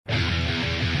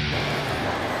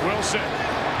Wilson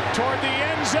toward the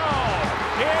end zone.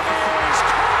 It is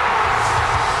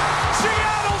caught!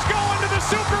 Seattle's going to the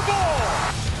Super Bowl!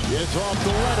 It's off to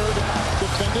Leonard,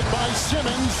 defended by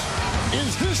Simmons.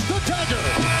 Is this the dagger?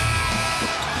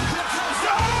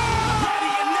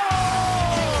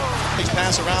 His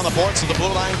pass around the boards to the blue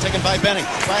line, taken by Benny.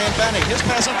 Ryan Benny, his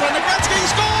pass in front of Gretzky,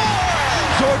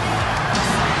 scores! Jordan,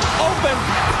 open,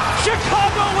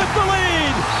 Chicago with the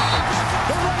lead!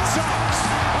 The Red Sox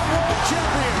are world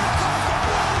champions.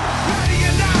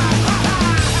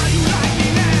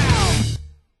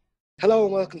 Hello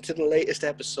and welcome to the latest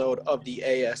episode of the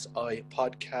ASI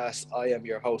podcast. I am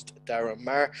your host, Darren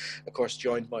Marr, of course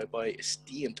joined by my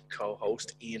esteemed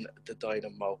co-host, Ian the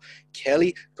Dynamo Kelly.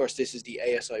 Of course, this is the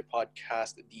ASI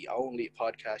podcast, the only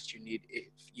podcast you need if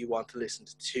you want to listen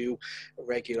to two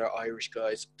regular Irish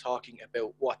guys talking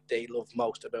about what they love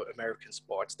most about American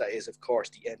sports. That is, of course,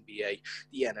 the NBA,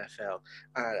 the NFL,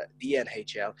 the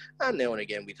NHL, and now and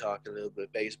again we talk a little bit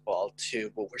of baseball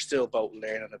too, but we're still both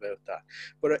learning about that.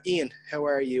 But Ian, how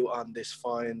are you on this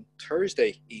fine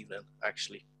Thursday evening,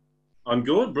 actually? I'm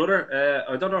good, brother.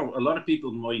 I don't know, a lot of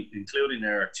people might, including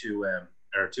our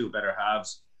two better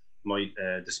halves, might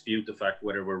dispute the fact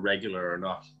whether we're regular or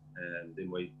not. They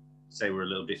might say we're a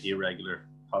little bit irregular,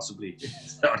 possibly.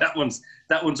 So that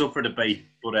one's up for debate.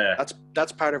 But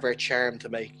that's part of our charm, to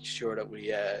make sure that we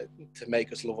to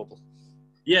make us lovable.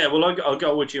 Yeah, well, I'll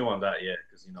go with you on that, yeah,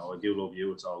 because I do love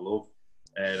you. It's all love.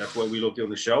 That's why we love doing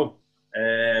the show.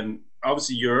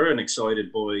 Obviously you're an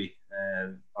excited boy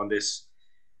on this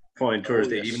fine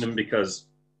Thursday evening, because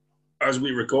as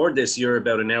we record this, you're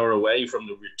about an hour away from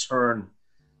the return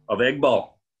of Egg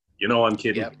Ball. I'm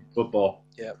kidding. Yep. Football.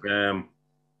 Yeah.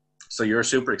 So you're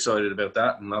super excited about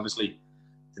that, and obviously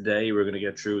today we're going to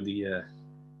get through the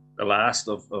last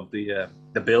of the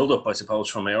build up, I suppose,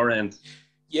 from our end.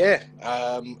 Yeah.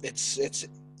 It's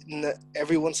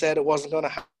everyone said it wasn't going to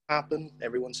happen.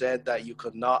 Everyone said that you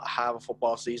could not have a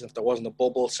football season if there wasn't a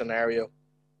bubble scenario.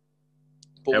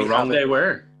 But how wrong they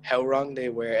were. How wrong they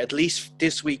were. At least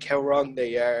this week, how wrong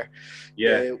they are.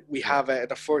 Yeah. We have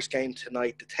the first game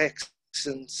tonight. The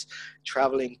Texans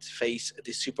traveling to face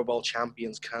the Super Bowl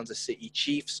champions Kansas City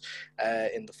Chiefs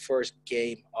in the first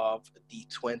game of the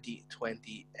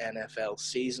 2020 NFL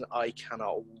season. I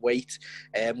cannot wait.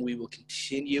 We will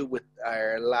continue with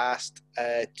our last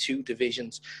two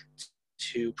divisions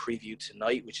to preview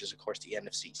tonight, which is of course the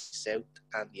NFC South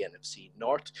and the NFC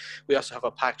North. We also have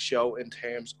a packed show in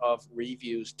terms of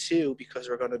reviews too, because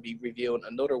we're going to be reviewing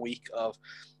another week of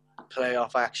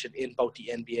playoff action in both the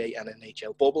NBA and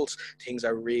NHL bubbles. Things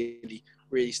are really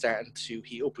starting to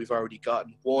heat up. We've already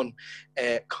gotten one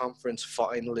conference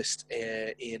finalist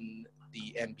in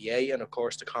the NBA, and of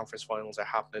course the conference finals are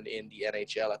happening in the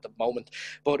NHL at the moment.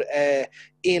 But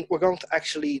we're going to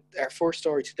actually, our first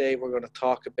story today we're going to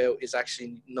talk about is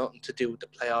actually nothing to do with the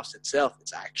playoffs itself.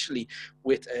 It's actually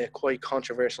with quite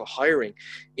controversial hiring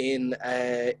in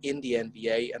the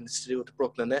NBA, and it's to do with the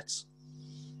Brooklyn Nets.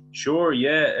 Sure,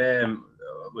 yeah.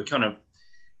 We kind of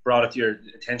brought it to your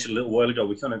attention a little while ago.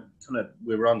 We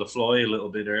were on the fly a little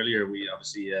bit earlier. We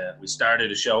obviously we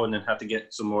started a show and then had to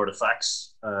get some more of the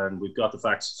facts, and we've got the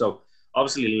facts. So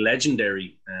obviously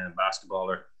legendary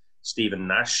basketballer Stephen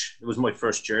Nash. It was my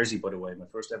first jersey, by the way. My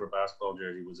first ever basketball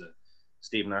jersey was a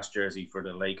Steve Nash jersey for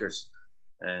the Lakers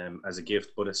as a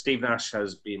gift. But Steve Nash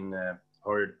has been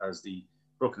hired as the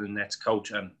Brooklyn Nets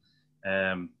coach, and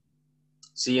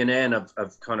CNN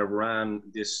have kind of ran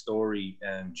this story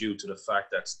due to the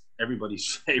fact that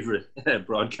everybody's favorite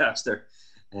broadcaster,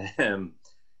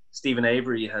 Stephen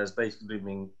Avery, has basically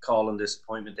been calling this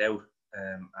appointment out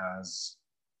as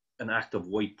an act of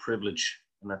white privilege,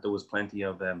 and that there was plenty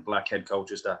of black head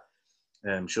coaches that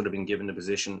should have been given the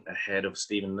position ahead of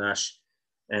Stephen Nash.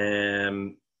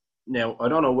 Now, I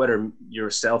don't know whether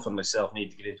yourself and myself need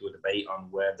to get into a debate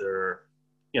on whether,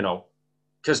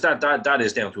 because that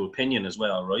is down to opinion as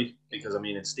well, right? Because,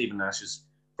 it's Stephen Nash's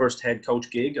first head coach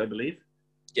gig, I believe.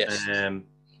 Yes.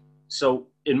 So,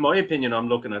 in my opinion, I'm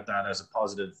looking at that as a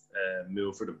positive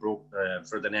move for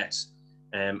the Nets.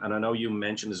 And I know you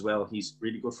mentioned as well, he's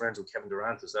really good friends with Kevin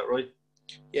Durant. Is that right?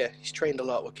 Yeah, he's trained a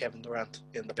lot with Kevin Durant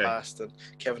in the past, and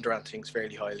Kevin Durant thinks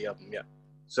fairly highly of him, yeah.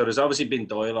 So there's obviously been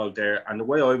dialogue there. And the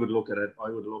way I would look at it, I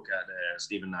would look at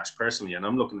Stephen Nash personally, and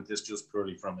I'm looking at this just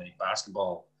purely from a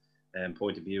basketball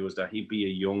point of view, is that he'd be a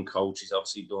young coach. He's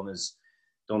obviously done his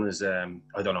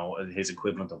I don't know, his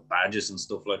equivalent of badges and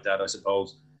stuff like that, I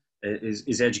suppose.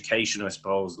 His education, I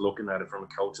suppose, looking at it from a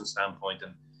coaching standpoint,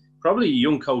 and probably a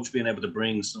young coach being able to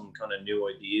bring some kind of new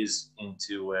ideas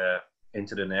into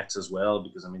the Nets as well,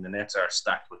 because the Nets are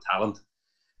stacked with talent.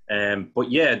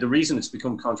 But yeah, the reason it's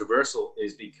become controversial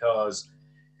is because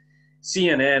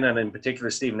CNN and in particular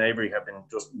Stephen Avery have been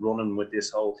just running with this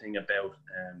whole thing about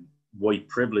white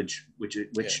privilege, which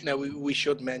Now we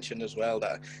should mention as well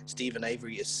that Stephen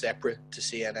Avery is separate to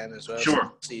CNN as well. Sure.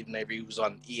 So Stephen Avery was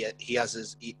on he has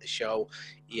his show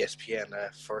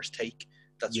ESPN First Take.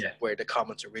 That's where the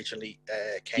comments originally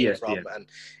came from, and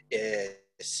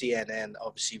CNN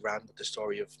obviously ran with the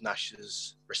story of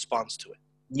Nash's response to it.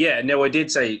 Yeah, no, I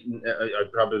did say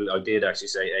I did actually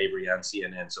say Avery and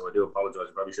CNN, so I do apologise.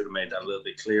 I probably should have made that a little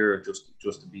bit clearer, just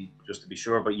to be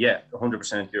sure. But yeah,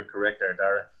 100%, you're correct there,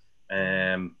 Dara.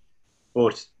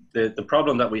 But the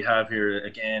problem that we have here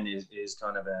again is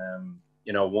kind of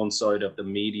one side of the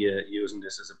media using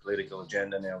this as a political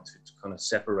agenda now to kind of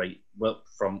separate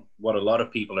from what a lot of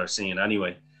people are seeing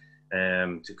anyway,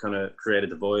 to kind of create a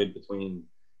divide between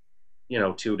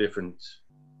two different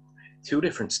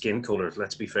skin colors.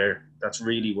 Let's be fair. That's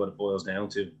really what it boils down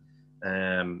to.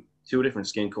 Two different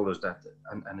skin colors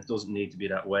and it doesn't need to be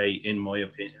that way, in my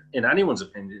opinion, in anyone's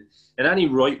opinion, in any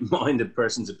right-minded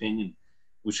person's opinion.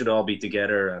 We should all be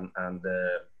together and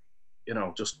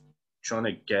just trying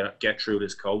to get through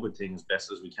this COVID thing as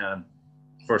best as we can,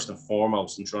 first and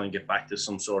foremost, and try and get back to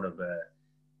some sort of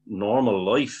normal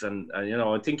life. And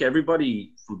I think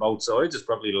everybody from both sides has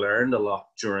probably learned a lot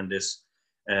during this.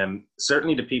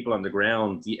 Certainly the people on the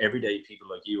ground, the everyday people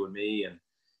like you and me, and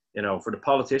for the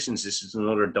politicians, this is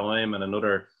another dime and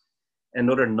another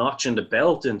notch in the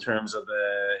belt in terms of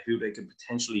who they could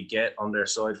potentially get on their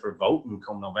side for voting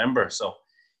come November. So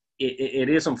it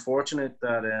is unfortunate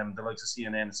that the likes of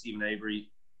CNN and Stephen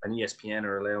Avery and ESPN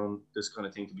are allowing this kind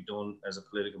of thing to be done as a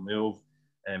political move.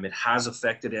 It has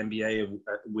affected NBA,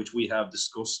 which we have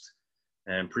discussed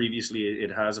previously.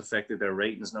 It has affected their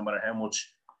ratings, no matter how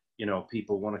much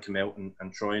people want to come out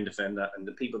and try and defend that. And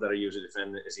the people that are usually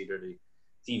defending it is either the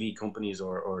TV companies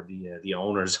or the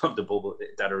owners of the bubble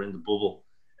that are in the bubble.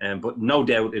 But no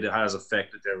doubt it has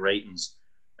affected their ratings.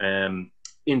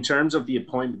 In terms of the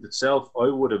appointment itself, I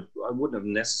wouldn't have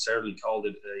necessarily called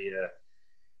it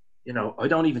I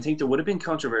don't even think there would have been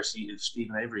controversy if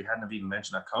Stephen Avery hadn't have even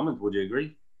mentioned that comment. Would you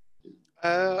agree?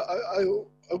 I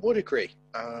would agree.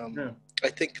 I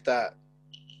think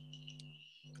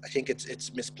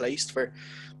it's misplaced for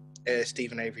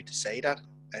Stephen Avery to say that.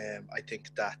 I think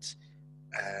that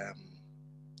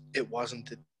it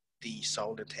wasn't the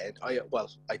sole intent. I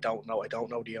don't know. I don't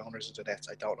know the owners of the Nets.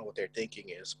 I don't know what their thinking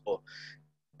is, but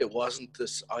it wasn't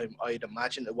this. I'd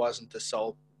imagine it wasn't the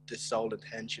sole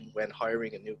intention when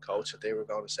hiring a new coach that they were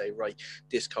going to say, right,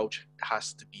 this coach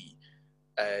has to be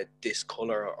this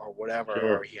color or whatever,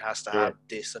 or he has to have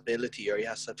this ability, or he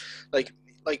has to like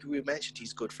we mentioned,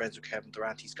 he's good friends with Kevin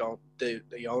Durant.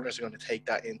 The owners are going to take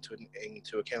that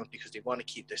into account because they want to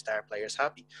keep their star players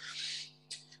happy.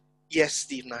 Yes,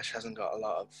 Steve Nash hasn't got a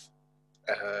lot of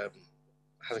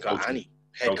any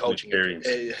head coaching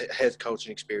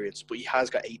experience, but he has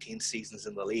got 18 seasons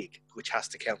in the league, which has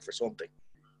to count for something.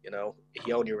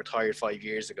 He only retired 5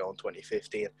 years ago in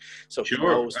 2015. So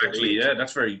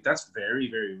that's very,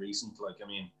 very recent.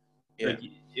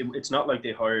 It's not like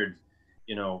they hired,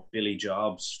 Billy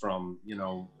Jobs from,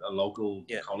 a local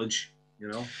college,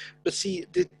 But see,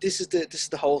 this is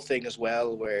the whole thing as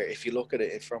well, where if you look at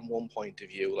it from one point of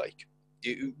view,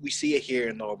 we see it here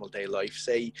in normal day life.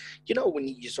 Say, when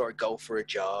you sort of go for a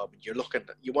job and you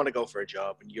want to go for a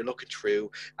job and you're looking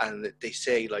through, and they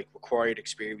say required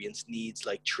experience needs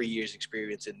 3 years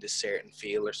experience in this certain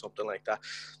field or something like that.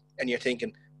 And you're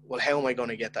thinking, well, how am I going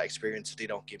to get that experience if they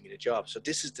don't give me the job? So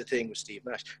this is the thing with Steve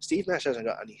Nash. Steve Nash hasn't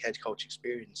got any head coach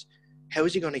experience. How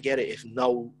is he going to get it if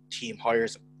no team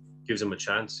hires him? Gives him a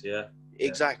chance, yeah.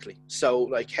 Exactly. So,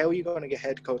 how are you going to get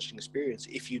head coaching experience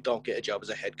if you don't get a job as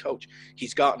a head coach?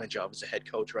 He's gotten a job as a head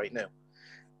coach right now.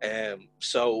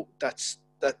 So that's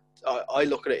that. I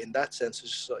look at it in that sense.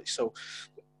 It's just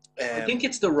I think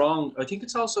it's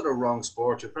also the wrong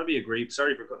sport. You'll probably agree.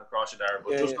 Sorry for cutting across you there,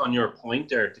 but on your point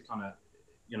there to kind of,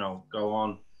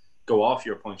 go off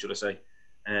your point, should I say?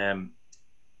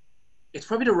 It's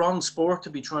probably the wrong sport to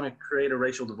be trying to create a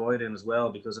racial divide in as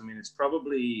well, because it's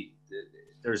probably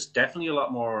there's definitely a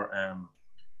lot more a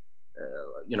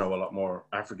lot more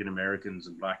African Americans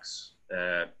and blacks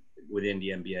within the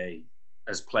NBA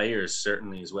as players,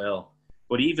 certainly as well.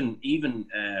 But even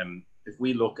if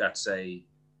we look at, say,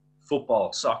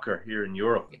 football, soccer here in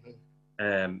Europe,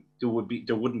 there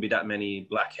wouldn't be that many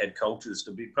black head coaches.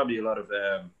 There'd be probably a lot of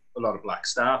black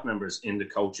staff members in the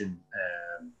coaching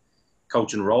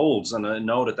roles, and I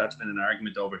know that's been an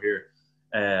argument over here.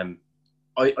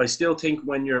 I still think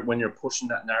when you're pushing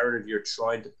that narrative, you're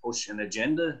trying to push an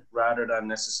agenda rather than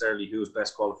necessarily who's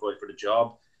best qualified for the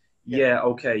job. yeah,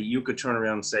 okay, you could turn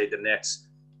around and say the Nets.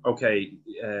 Okay,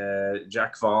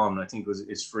 Jack Vaughn, I think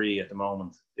is free at the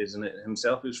moment, isn't it?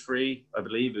 Himself who's free, I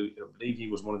believe he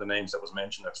was one of the names that was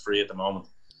mentioned that's free at the moment.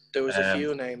 There was a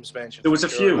few names mentioned. There was a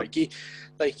few,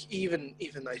 even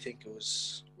I think it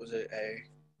was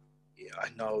I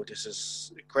know this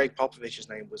is Greg Popovich's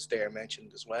name was there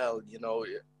mentioned as well. You know,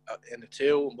 in it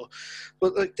too.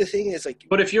 But like the thing is, like,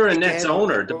 but if you're a Nets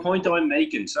owner, the point I'm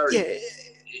making,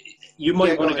 you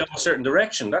might want to go a certain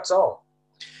direction. That's all.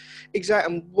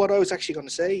 Exactly. And what I was actually going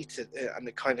to say and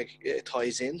it kind of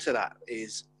ties into that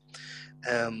is,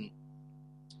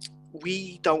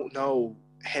 we don't know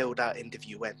how that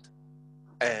interview went.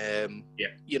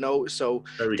 You know, so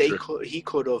he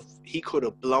could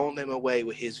have blown them away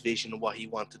with his vision of what he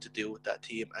wanted to do with that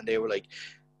team, and they were like,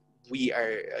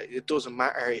 it doesn't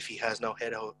matter if he has no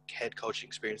head coaching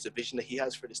experience. The vision that he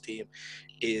has for this team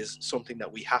is something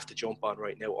that we have to jump on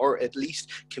right now, or at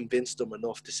least convince them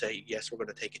enough to say, yes, we're going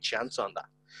to take a chance on that,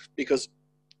 because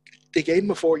they gave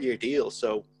him a 4-year deal.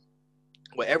 So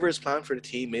whatever his plan for the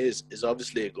team is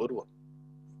obviously a good one.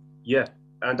 Yeah.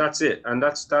 And that's it. And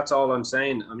that's all I'm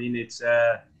saying. I mean, it's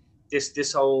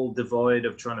this whole divide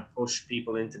of trying to push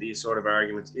people into these sort of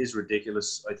arguments is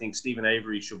ridiculous. I think Stephen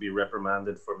Avery should be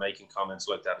reprimanded for making comments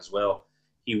like that as well.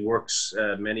 He works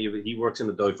he works in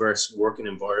a diverse working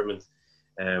environment,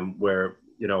 where,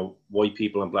 you know, white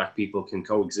people and black people can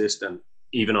coexist, and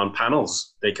even on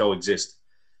panels they coexist.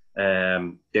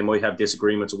 They might have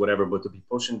disagreements or whatever, but to be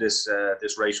pushing this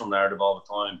racial narrative all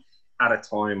the time at a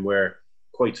time where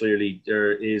quite clearly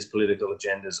there is political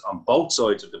agendas on both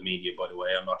sides of the media, by the way.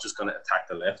 I'm not just going to attack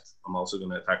the left. I'm also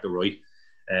going to attack the right,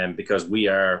 because we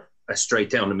are a straight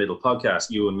down the middle podcast,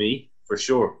 you and me, for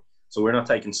sure. So we're not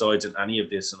taking sides in any of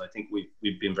this. And I think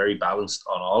we've been very balanced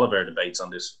on all of our debates on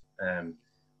this. And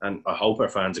I hope our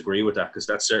fans agree with that, because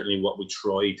that's certainly what we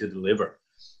try to deliver.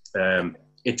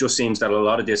 It just seems that a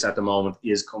lot of this at the moment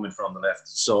is coming from the left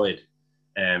side.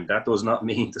 And that does not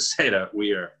mean to say that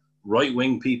we are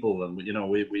right-wing people and, you know,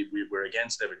 we're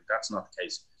against everything. That's not the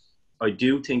case. I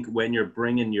do think when you're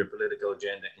bringing your political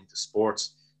agenda into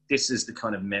sports, this is the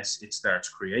kind of mess it starts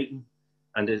creating,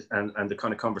 and the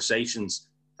kind of conversations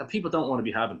that people don't want to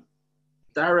be having.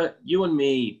 Dara, you and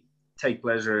me take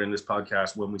pleasure in this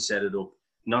podcast when we set it up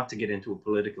not to get into a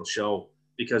political show,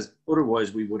 because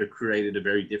otherwise we would have created a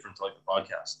very different type of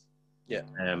podcast. Yeah.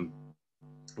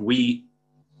 We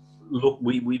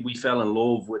fell in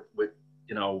love with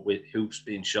you know, with hoops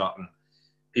being shot and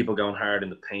people going hard in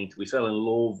the paint. We fell in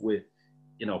love with,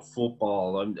 you know,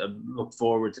 football. I look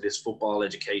forward to this football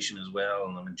education as well,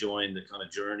 and I'm enjoying the kind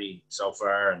of journey so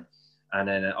far. And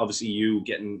then obviously you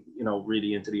getting, you know,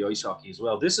 really into the ice hockey as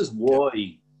well. This is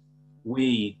why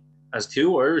we, as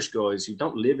two Irish guys who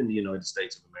don't live in the United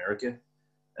States of America,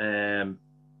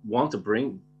 want to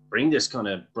bring this kind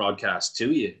of broadcast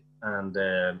to you, and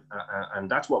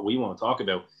that's what we want to talk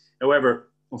about. However,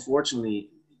 unfortunately,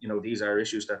 you know, these are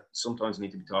issues that sometimes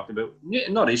need to be talked about.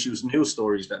 Not issues, news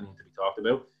stories that need to be talked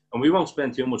about. And we won't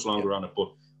spend too much longer on it.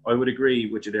 But I would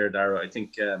agree with you there, Dara. I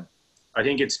think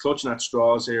it's clutching at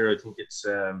straws here. I think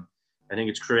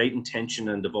it's creating tension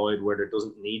and divide where there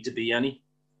doesn't need to be any.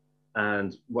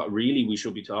 And what really we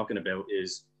should be talking about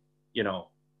is, you know,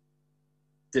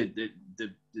 the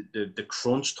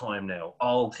crunch time now.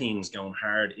 All teams going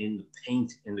hard in the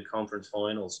paint in the conference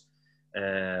finals.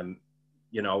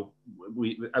 You know,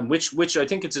 which I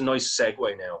think it's a nice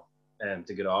segue now,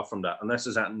 to get off from that. Unless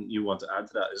there's anything you want to add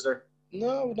to that, is there?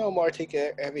 No more. I think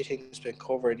everything's been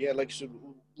covered. Yeah, like, so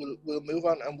we'll move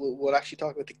on, and we'll actually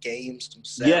talk about the games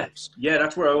themselves. Yeah,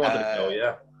 that's where I wanted to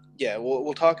go. Yeah,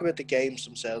 we'll talk about the games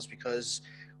themselves, because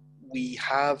we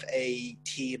have a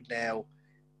team now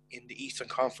in the Eastern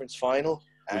Conference Final.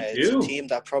 It's a team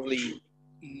that probably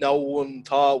no one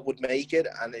thought would make it,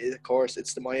 and of course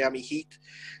it's the Miami Heat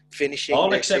finishing all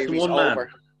their except series one over. Man.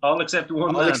 All except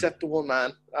the one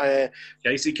man.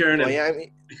 Casey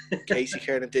Kernan. Casey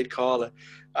Kernan did call it,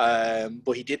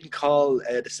 but he didn't call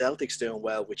the Celtics doing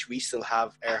well, which we still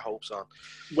have our hopes on.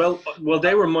 Well,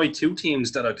 they were my two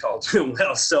teams that I called doing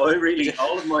well. So I really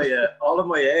all of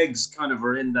my eggs kind of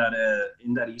are in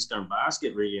that Eastern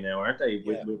basket really now, aren't they?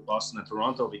 With Boston and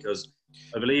Toronto, because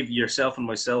I believe yourself and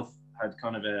myself had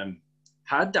kind of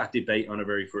had that debate on a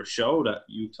very first show that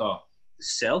you thought the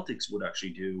Celtics would actually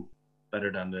do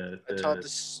better than the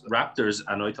Raptors,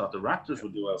 and I thought the Raptors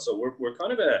would do well. So we're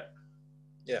kind of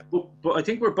but I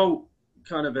think we're both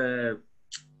kind of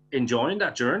enjoying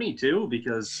that journey too,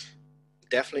 because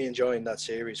definitely enjoying that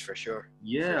series for sure.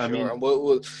 Yeah, for I mean, and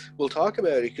we'll talk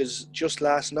about it, because just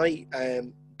last night,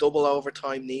 double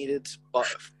overtime needed by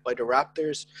the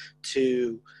Raptors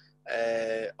to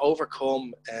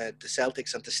overcome the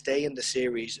Celtics and to stay in the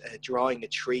series, drawing a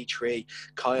 3-3.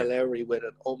 Kyle Lowry with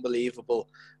an unbelievable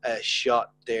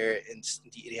shot there in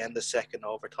the end of second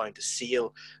overtime to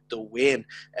seal the win.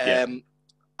 I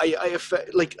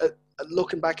like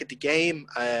looking back at the game.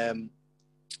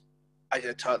 I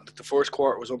thought that the first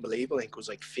quarter was unbelievable. I think it was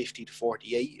like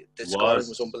 50-48. The scoring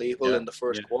was unbelievable in the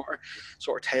first quarter.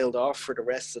 Sort of tailed off for the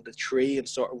rest of the three and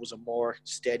sort of was a more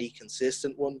steady,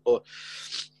 consistent one. But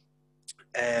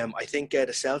I think the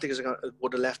Celtics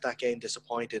would have left that game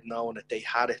disappointed, knowing that they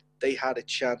had a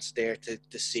chance there to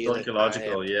seal it.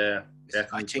 Psychological, yeah.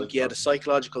 I think the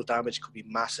psychological damage could be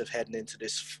massive heading into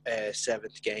this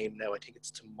seventh game. Now I think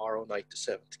it's tomorrow night. The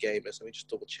seventh game is. Let me just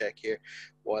double check here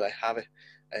while I have it.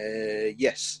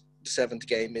 Yes, the seventh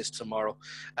game is tomorrow.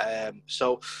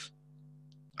 So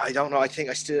I don't know. I think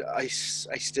I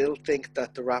still think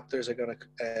that the Raptors are going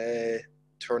to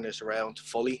turn this around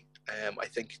fully. I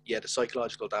think the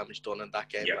psychological damage done in that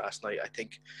game last night, I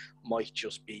think might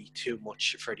just be too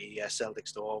much for the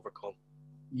Celtics to overcome.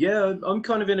 Yeah, I'm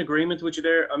kind of in agreement with you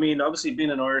there. I mean, obviously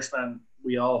being an Irish fan,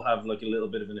 we all have like a little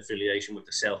bit of an affiliation with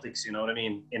the Celtics, you know what I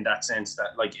mean? In that sense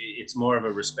that like it's more of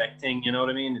a respect thing, you know what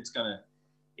I mean?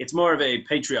 It's more of a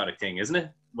patriotic thing, isn't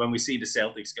it? When we see the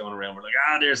Celtics going around, we're like,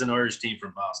 there's an Irish team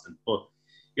from Boston. But,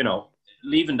 you know,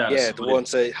 leaving that aside, the one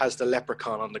that has the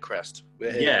leprechaun on the crest.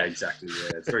 Yeah, exactly.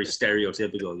 Yeah, it's very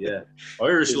stereotypical. Yeah,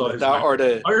 Irish lives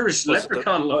matter. Irish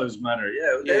leprechaun lives matter.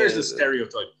 Yeah, there's the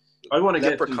stereotype. I want to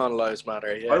leprechaun lives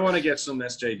matter. Yeah, I want to get some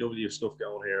SJW stuff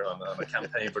going here on a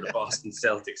campaign for the Boston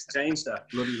Celtics. Change that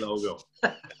bloody logo.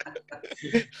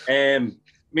 I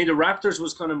mean, the Raptors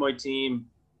was kind of my team.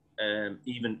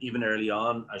 Even early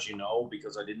on, as you know,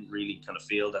 because I didn't really kind of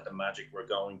feel that the Magic were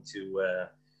going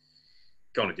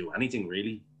to do anything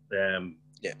really.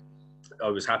 I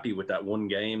was happy with that one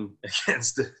game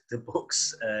against the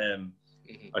Bucks.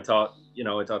 I thought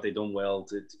they'd done well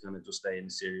to kind of just stay in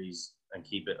the series and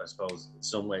keep it, I suppose, in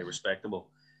some way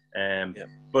respectable.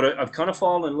 But I've kind of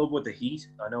fallen in love with the Heat.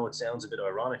 I know it sounds a bit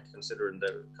ironic considering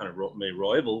they're kind of my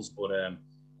rivals, but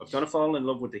I've kind of fallen in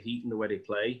love with the Heat and the way they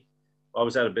play. I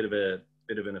always had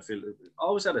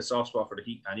always had a soft spot for the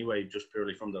Heat anyway, just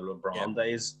purely from the LeBron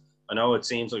days. I know it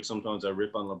seems like sometimes I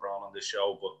rip on LeBron on this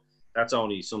show, but that's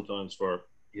only sometimes for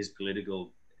his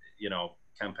political,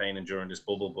 campaigning during this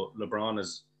bubble. But LeBron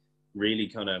has really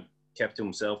kind of kept to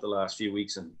himself the last few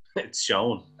weeks, and it's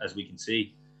shown, as we can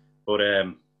see. But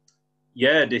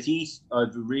the Heat,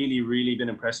 I've really, really been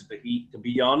impressed with the Heat. To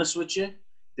be honest with you,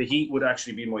 the Heat would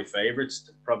actually be my favourites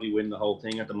to probably win the whole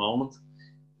thing at the moment.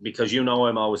 Because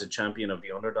I'm always a champion of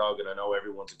the underdog, and I know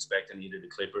everyone's expecting either the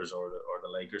Clippers or the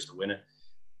Lakers to win it.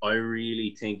 I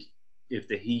really think if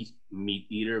the Heat meet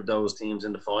either of those teams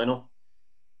in the final,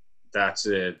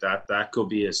 that could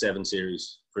be a 7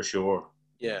 series for sure.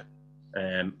 Yeah.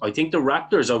 I think the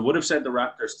Raptors, I would have said the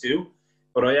Raptors too,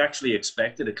 but I actually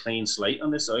expected a clean slate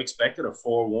on this. I expected a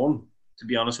 4-1, to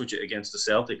be honest with you, against the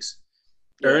Celtics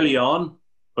early on,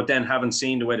 but then having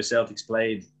seen the way the Celtics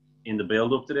played in the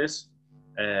build-up to this,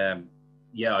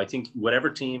 I think whatever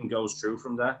team goes through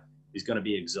from that is going to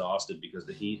be exhausted because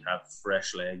the Heat have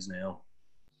fresh legs now.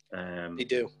 They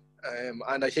do,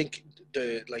 and I think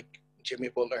Jimmy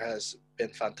Butler has been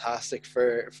fantastic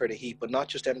for the Heat, but not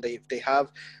just them. They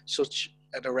have such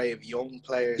an array of young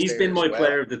players. He's been my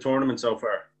player of the tournament so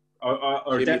far,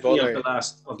 or definitely Butler,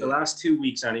 of the last 2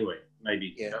 weeks anyway.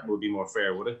 Maybe that would be more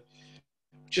fair, would it?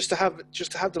 Just to have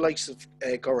the likes of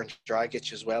Goran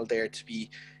Dragic as well there to be.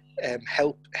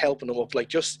 Helping them up, like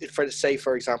just for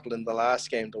example in the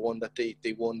last game, the one that they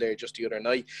won there just the other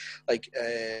night,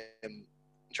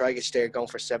 Dragic there going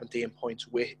for 17 points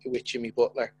with Jimmy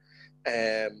Butler.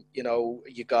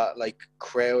 You got like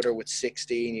Crowder with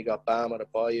 16, you got Bam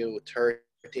Adebayo with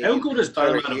 13. How good has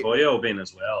Bam Adebayo been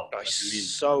as well?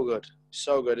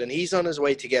 So good, and he's on his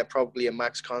way to get probably a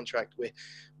max contract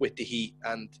with the Heat,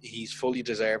 and he's fully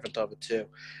deserving of it too.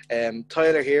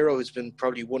 Tyler Hero has been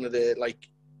probably one of the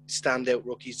standout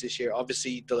rookies this year.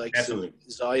 Obviously, the likes of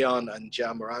Zion and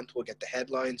Ja Morant will get the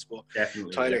headlines, but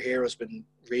Tyler Hero's been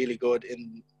really good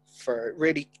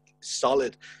really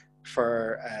solid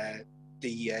for the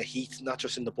Heat, not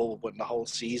just in the bubble but in the whole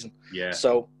season. Yeah.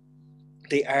 So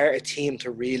they are a team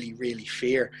to really, really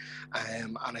fear,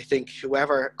 and I think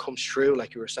whoever comes through,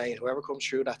 like you were saying, whoever comes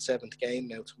through that 7th game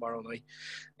now tomorrow night,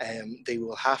 they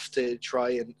will have to try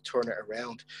and turn it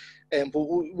around. But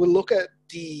we'll look at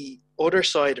the other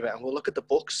side of it, and we'll look at the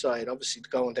Bucks side. Obviously,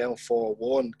 going down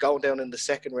 4-1, going down in the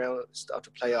second round of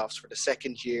the playoffs for the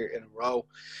second year in a row.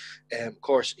 Of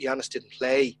course, Giannis didn't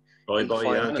play in the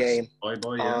final game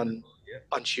on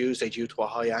Tuesday due to a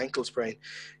high ankle sprain.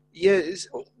 Yeah,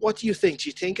 what do you think? Do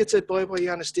you think it's a bye-bye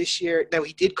Giannis this year? Now,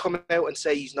 he did come out and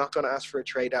say he's not going to ask for a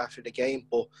trade after the game,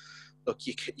 but look,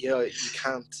 you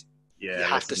can't. Yeah, you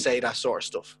have to say that sort of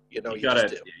stuff. You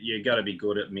gotta be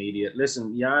good at media.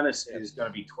 Listen, Giannis is gonna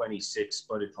be 26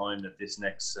 by the time that this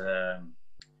next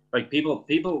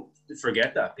people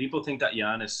forget that. People think that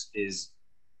Giannis is,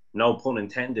 no pun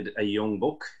intended, a young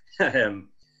buck.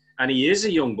 And he is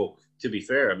a young buck, to be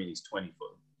fair. I mean, he's 20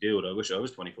 foot. Dude, I wish I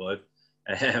was 25.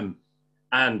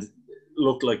 And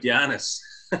looked like Giannis.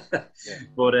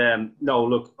 But no,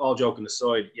 look, all joking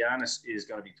aside, Giannis is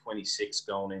going to be 26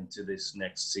 going into this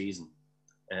next season.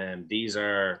 These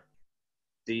are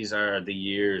the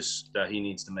years that he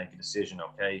needs to make a decision.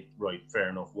 Okay, right, fair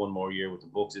enough. One more year with the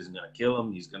Bucks isn't going to kill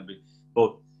him. He's going to be,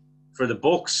 but for the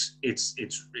Bucks, it's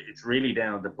really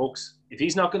down to the Bucks. If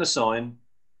he's not going to sign,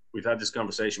 we've had this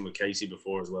conversation with Casey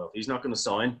before as well. If he's not going to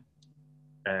sign,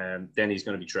 then he's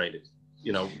going to be traded.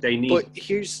 You know, they need. But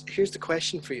here's the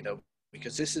question for you though,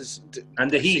 because this is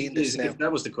the Heat. If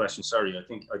that was the question. Sorry, I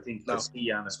think no. it's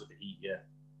Giannis with the Heat. Yeah.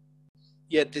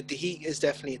 Yeah, the Heat is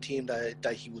definitely a team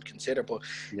that he would consider, but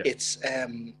it's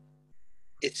the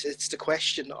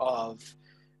question of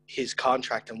his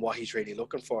contract and what he's really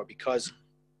looking for. Because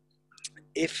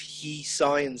if he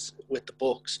signs with the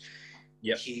Bucks,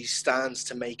 he stands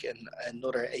to make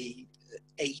another $80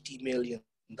 million.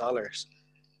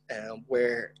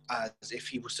 Whereas if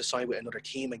he was to sign with another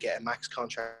team and get a max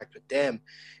contract with them,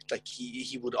 like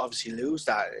he would obviously lose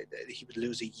that. He would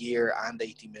lose a year and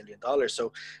 $80 million.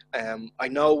 So I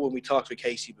know when we talked with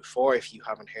Casey before, if you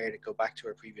haven't heard it, go back to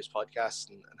our previous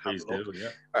podcast and have a look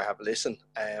or have a listen.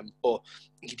 But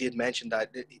he did mention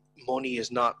that money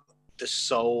is not the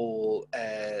sole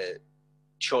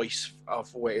choice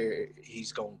of where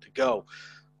he's going to go.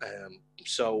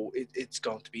 So it's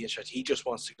going to be interesting. He just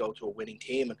wants to go to a winning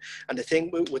team. And the thing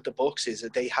with the Bucks is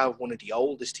that they have one of the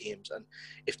oldest teams. And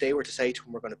if they were to say to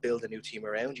him, we're going to build a new team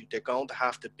around you, they're going to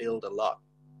have to build a lot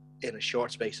in a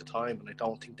short space of time. And I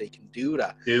don't think they can do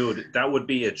that. Dude, that would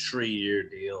be a 3-year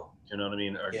deal. You know what I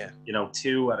mean? Or,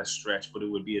 2 at a stretch, but it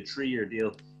would be a 3-year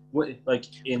deal.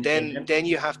 Then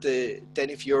you have to. Then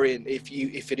if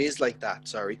it is like that,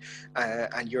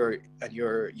 and you're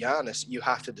Giannis, you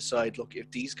have to decide. Look, if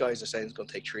these guys are saying it's going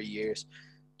to take 3 years,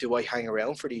 do I hang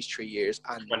around for these 3 years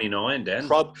and 29 then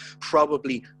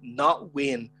probably not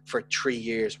win for 3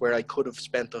 years, where I could have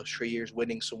spent those 3 years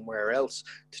winning somewhere else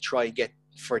to try and get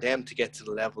for them to get to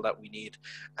the level that we need,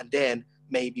 and then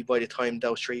maybe by the time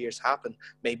those 3 years happen,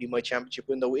 maybe my championship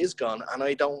window is gone, and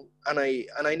I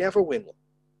never win one.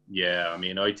 Yeah, I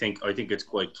mean, I think it's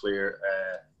quite clear.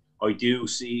 I do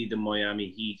see the Miami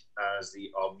Heat as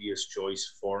the obvious choice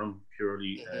for him,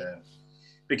 purely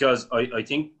because I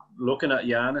think looking at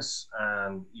Giannis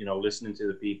and, you know, listening to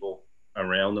the people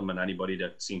around him and anybody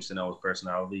that seems to know his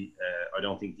personality, I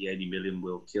don't think the 80 million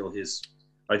will kill his.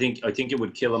 I think it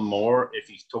would kill him more if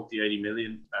he took the 80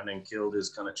 million and then killed his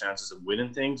kind of chances of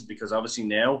winning things, because obviously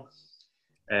now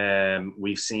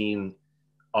we've seen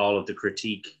all of the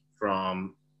critique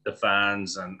from the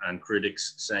fans and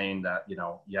critics saying that, you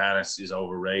know, Giannis is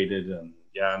overrated and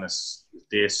Giannis is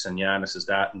this and Giannis is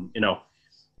that, and, you know,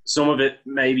 some of it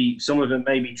may be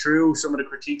true, some of the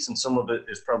critiques, and some of it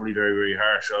is probably very, very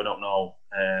harsh. I don't know,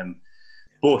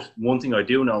 but one thing I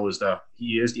do know is that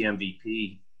he is the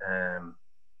MVP,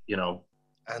 you know,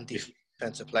 and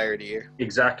defensive player of the year.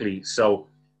 Exactly. So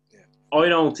I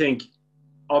don't think,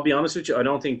 I'll be honest with you, I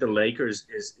don't think the Lakers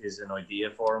is an idea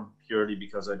for him, purely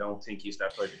because I don't think he's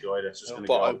that type of guy that's just going to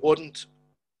go. But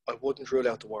I wouldn't rule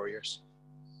out the Warriors.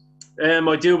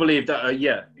 I do believe that.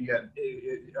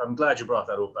 I'm glad you brought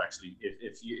that up. Actually,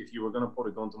 if you were going to put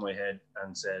a gun to my head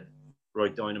and said,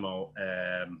 right, Dynamo,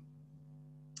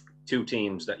 2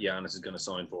 teams that Giannis is going to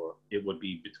sign for, it would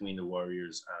be between the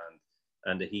Warriors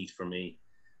and the Heat for me.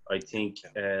 I think.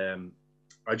 I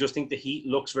just think the Heat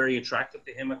looks very attractive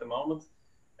to him at the moment.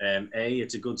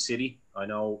 It's a good city. I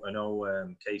know.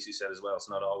 Casey said as well, it's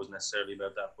not always necessarily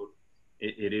about that, but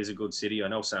it is a good city. I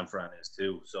know San Fran is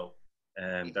too. So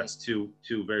that's two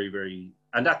very, very,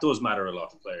 and that does matter a lot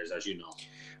to players, as you know.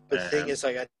 But the thing is,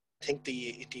 like, I think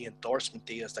the endorsement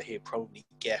deals that he'll probably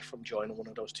get from joining one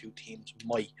of those 2 teams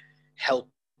might help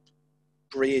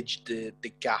bridge the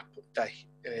gap that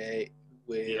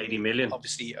will 80 million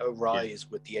obviously arise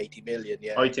with the 80 million.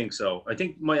 Yeah, I think so. I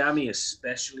think Miami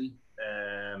especially.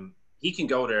 He can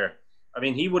go there. I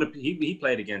mean, he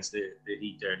played against the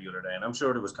Heat there the other day, and I'm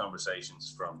sure there was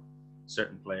conversations from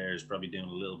certain players probably doing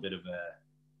a little bit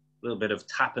of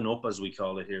tapping up, as we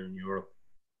call it here in Europe,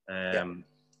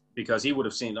 because he would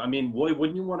have seen. I mean, why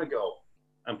wouldn't you want to go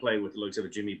and play with the likes of a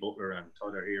Jimmy Butler and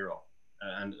Tyler Hero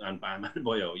and Bam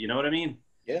Adebayo. You know what I mean?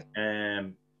 Yeah.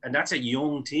 And that's a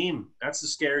young team. That's the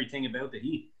scary thing about the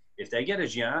Heat. If they get a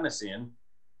Giannis in,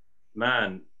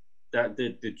 man, that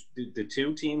the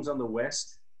two teams on the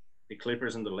West, the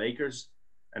Clippers and the Lakers,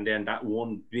 and then that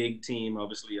one big team,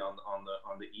 obviously on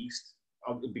the East,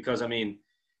 because I mean,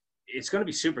 it's going to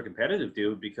be super competitive,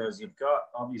 dude. Because you've got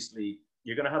obviously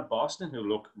you're going to have Boston, who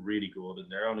look really good,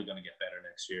 and they're only going to get better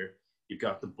next year. You've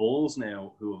got the Bulls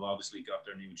now, who have obviously got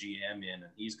their new GM in,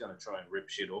 and he's going to try and rip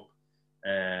shit up.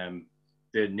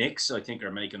 The Knicks, I think,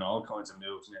 are making all kinds of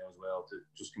moves now as well to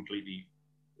just completely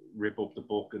rip up the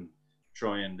book and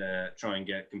try and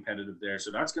get competitive there.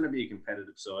 So that's going to be a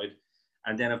competitive side.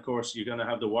 And then, of course, you're going to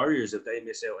have the Warriors. If they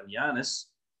miss out on Giannis,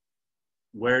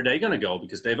 where are they going to go?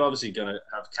 Because they've obviously going to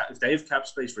have if they have cap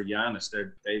space for Giannis,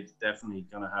 they're definitely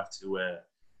going to have to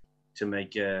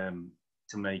make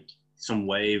some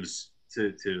waves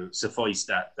to suffice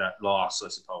that loss, I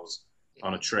suppose,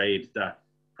 on a trade that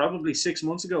probably 6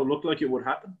 months ago looked like it would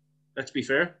happen. Let's be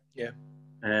fair. Yeah.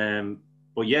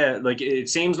 But yeah, like it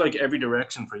seems like every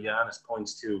direction for Giannis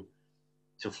points to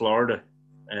Florida.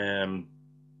 And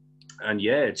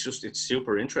yeah, it's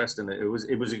super interesting.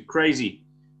 It was a crazy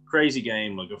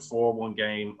game, like a 4-1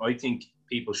 game. I think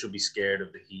people should be scared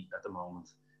of the Heat at the moment,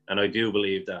 and I do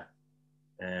believe that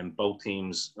both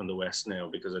teams on the West now,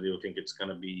 because I do think it's going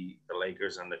to be the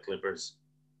Lakers and the Clippers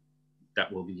that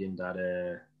will be in that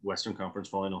Western Conference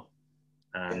Final.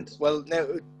 And well, now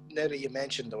that you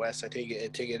mentioned the West, I think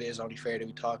it is only fair that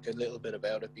we talk a little bit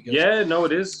about it, because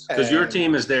it is, because your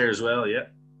team is there as well. Yeah.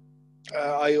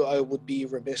 I would be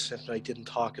remiss if I didn't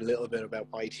talk a little bit about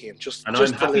my team, just I'm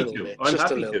a happy little to. bit. I'm just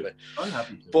happy a little to. bit. I'm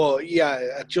happy to. But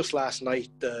yeah, just last night,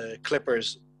 the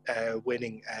Clippers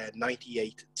winning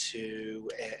 98 to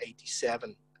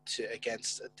 87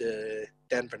 against the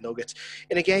Denver Nuggets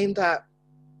in a game that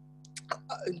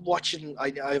watching.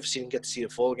 I obviously didn't get to see the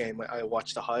full game. I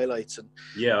watched the highlights, and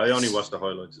yeah, I only watched the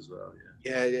highlights as well.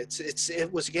 Yeah,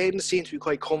 it was a game that seemed to be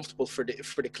quite comfortable for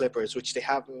the Clippers, which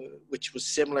was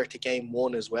similar to game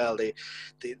one as well. They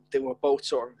were both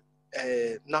sort of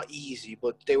not easy,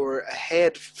 but they were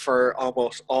ahead for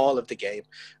almost all of the game.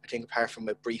 I think apart from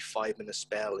a brief 5-minute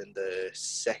spell in the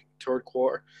third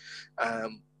quarter.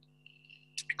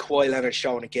 Kawhi Leonard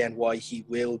showing again why he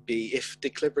will be, if the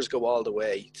Clippers go all the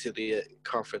way to the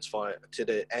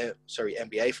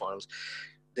NBA finals,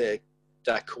 that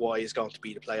Kawhi is going to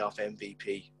be the playoff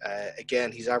MVP.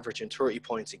 Again, he's averaging 30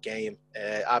 points a game.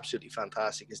 Absolutely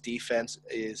fantastic. His defense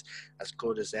is as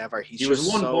good as ever. He was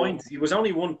 1 point. He was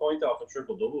only 1 point off a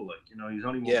triple double. He's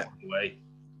only 1 point away.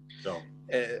 So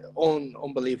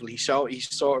unbelievable.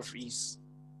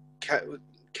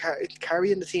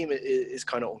 Carrying the team is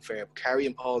kind of unfair. But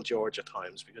carrying Paul George at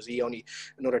times, because he only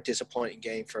another disappointing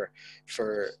game for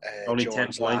only George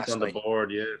 10 points on the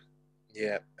board.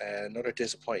 Yeah, another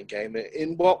disappointing game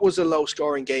in what was a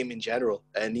low-scoring game in general.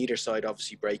 Neither side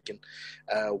obviously breaking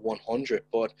 100,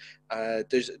 but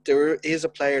there is a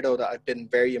player though that I've been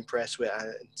very impressed with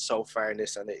so far in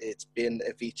this, and it's been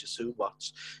Ivica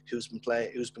Zubac, who's been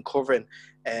covering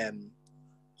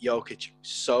Jokic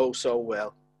so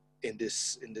well in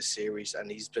this series,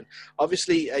 and he's been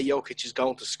obviously Jokic is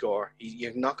going to score.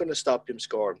 You're not going to stop him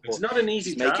scoring. It's not an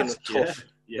easy task. Making it tough.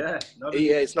 Yeah,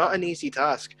 it's not an easy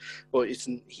task, but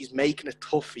he's making it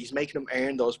tough. He's making them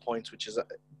earn those points, which is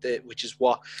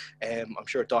what I'm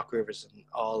sure Doc Rivers and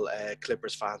all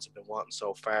Clippers fans have been wanting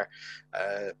so far.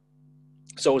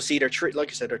 So we'll see. They're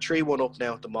 3-1 up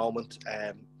now at the moment.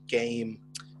 Game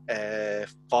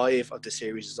 5 of the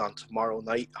series is on tomorrow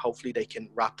night. Hopefully they can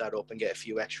wrap that up and get a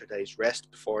few extra days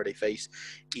rest before they face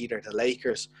either the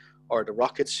Lakers or the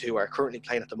Rockets, who are currently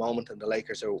playing at the moment, and the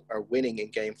Lakers are winning in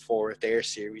game 4 of their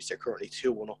series. They're currently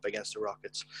 2-1 up against the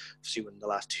Rockets, obviously winning the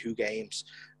last 2 games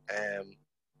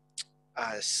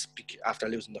after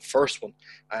losing the first one.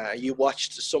 You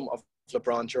watched some of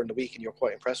LeBron during the week and you're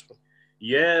quite impressed with him.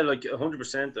 Yeah,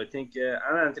 100%. I think,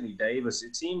 and Anthony Davis,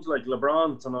 it seems like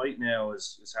LeBron tonight now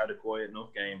has had a quiet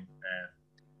enough game.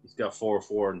 He's got 4,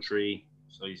 4, and 3.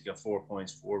 So he's got 4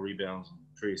 points, 4 rebounds, and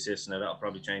 3 assists. Now that'll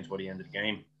probably change by the end of the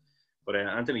game. But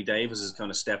Anthony Davis has kind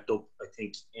of stepped up, I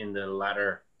think, in the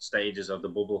latter stages of the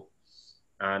bubble,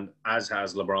 and as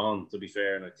has LeBron, to be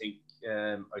fair. And I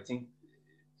think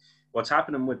what's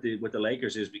happening with the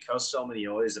Lakers is because so many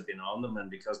eyes have been on them, and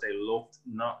because they looked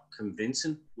not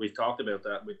convincing. We've talked about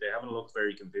that. They haven't looked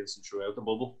very convincing throughout the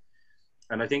bubble.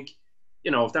 And I think,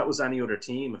 if that was any other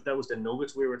team, if that was the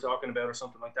Nuggets we were talking about or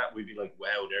something like that, we'd be like,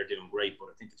 wow, they're doing great. But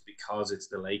I think it's because it's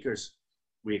the Lakers.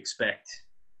 We expect,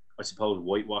 I suppose,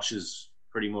 whitewashes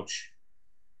pretty much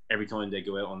every time they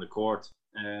go out on the court.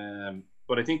 But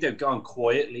But I think they've gone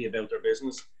quietly about their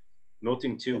business.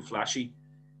 Nothing too flashy.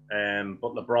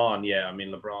 But LeBron,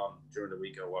 LeBron, during the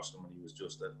week I watched him and he was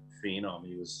just a phenom.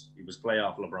 He was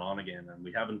playoff LeBron again, and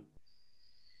we haven't.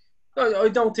 I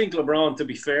don't think LeBron, to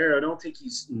be fair, I don't think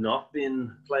he's not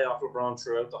been playoff LeBron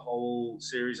throughout the whole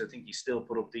series. I think he's still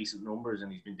put up decent numbers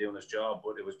and he's been doing his job,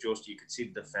 but it was just, you could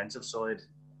see the defensive side.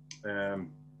 I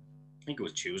think it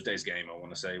was Tuesday's game, I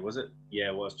want to say. Was it?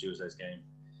 Yeah, it was Tuesday's game.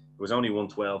 It was only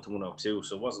 112 to 102,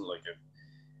 so it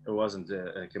wasn't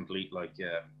a complete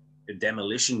a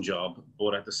demolition job,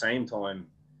 but at the same time,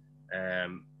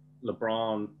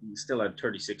 LeBron still had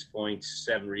 36 points,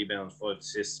 7 rebounds, 5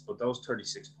 assists, but those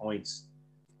 36 points,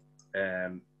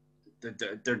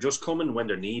 they're just coming when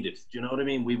they're needed. Do you know what I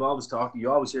mean? We've always talked,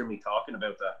 you always hear me talking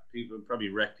about that. People probably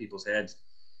wreck people's heads.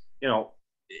 You know,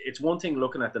 it's one thing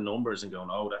looking at the numbers and going,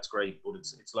 oh, that's great, but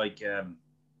it's like,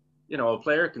 you know, a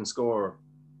player can score,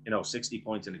 60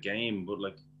 points in a game, but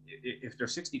like, if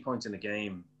there's 60 points in a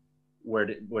game where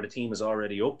the team is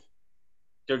already up,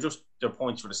 they're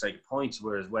points for the sake of points.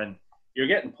 Whereas when you're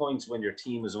getting points when your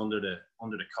team is under the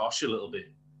cosh a little bit,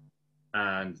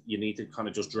 and you need to kind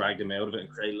of just drag them out of it and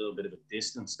create a little bit of a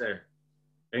distance there.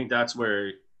 I think that's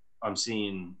where I'm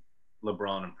seeing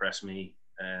LeBron impress me,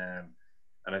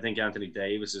 and I think Anthony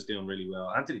Davis is doing really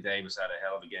well. Anthony Davis had a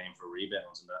hell of a game for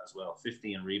rebounds and that as well.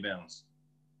 15 rebounds,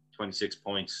 26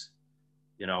 points.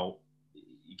 You know,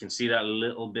 you can see that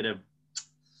little bit of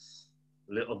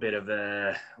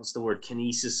what's the word,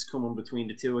 kinesis coming between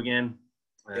the two again.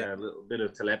 A little bit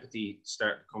of telepathy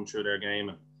starting to come through their game,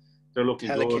 and they're looking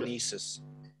telekinesis. Good.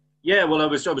 Yeah, well, I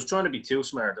was trying to be too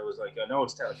smart. I was like, I know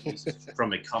it's telekinesis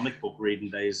from my comic book reading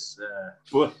days.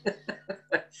 Well,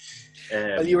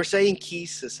 you were saying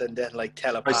kinesis and then like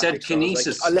telepathic. I said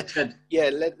kinesis.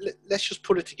 Let's just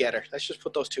put it together. Let's just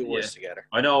put those two words together.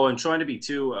 I know. I'm trying to be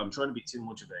too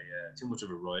much of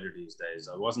a writer these days.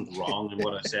 I wasn't wrong in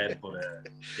what I said, but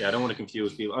I don't want to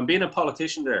confuse people. I'm being a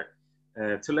politician there.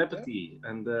 Telepathy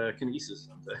and kinesis.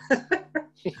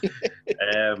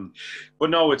 But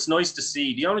no, it's nice to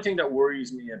see. The only thing that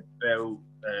worries me about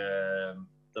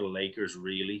the Lakers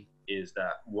really is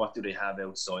that what do they have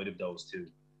outside of those two?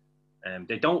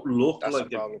 They don't look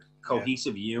like a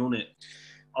cohesive unit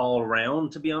all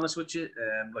around, to be honest with you.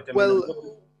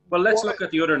 Let's look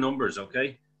at the other numbers,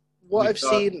 okay? I've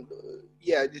seen,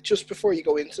 just before you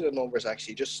go into the numbers,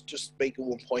 actually, just make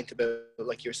one point about,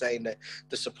 like you're saying,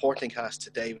 the supporting cast to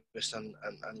Davis and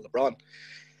LeBron.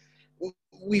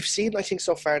 We've seen, I think,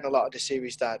 so far in a lot of the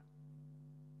series that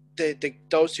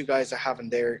those two guys are having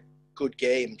their good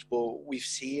games, but we've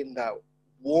seen that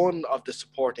one of the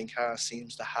supporting cast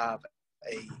seems to have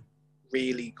a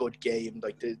really good game.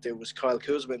 Like there was Kyle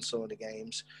Kuzma in some of the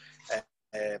games,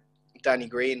 Danny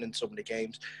Green in some of the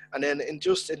games, and then in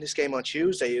this game on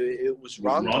Tuesday, it was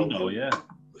Rondo,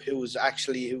 who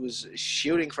was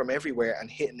shooting from everywhere and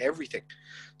hitting everything.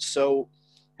 So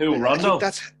Rondo?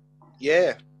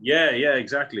 Yeah,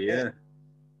 exactly. Yeah.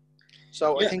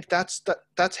 So I think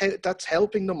that's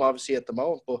helping them obviously at the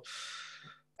moment, but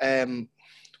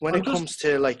when it comes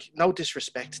to, like, no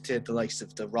disrespect to the likes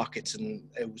of the Rockets, and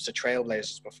it was the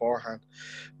Trailblazers beforehand,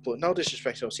 but no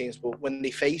disrespect to those teams, but when they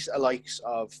face the likes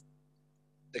of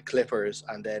the Clippers,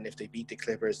 and then if they beat the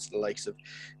Clippers, the likes of,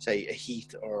 say, a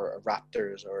Heat or a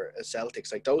Raptors or a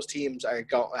Celtics, like, those teams are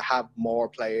going to have more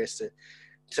players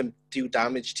to do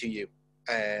damage to you.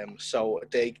 So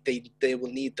they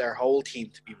will need their whole team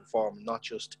to be performing, not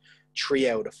just 3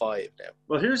 out of 5 now.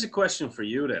 Well, here's a question for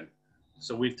you then.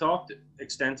 So we've talked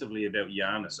extensively about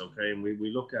Giannis, okay, and we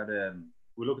look at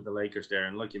the Lakers there,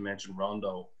 and like you mentioned,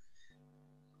 Rondo,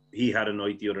 he had a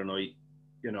night the other night,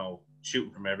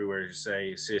 shooting from everywhere, you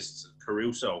say, assists.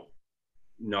 Caruso,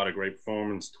 not a great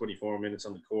performance, 24 minutes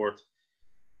on the court,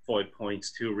 5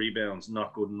 points, 2 rebounds,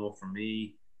 not good enough for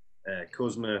me.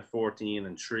 Kuzma, 14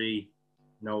 and 3,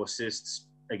 no assists,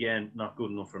 again, not good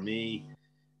enough for me.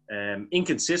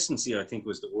 Inconsistency, I think,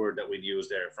 was the word that we'd use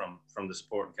there from the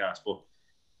supporting cast. But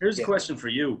here's a question for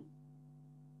you.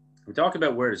 We talk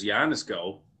about where does Giannis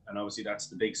go, and obviously that's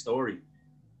the big story.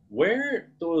 Where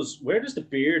does the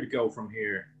beard go from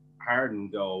here? Harden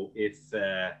go if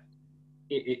they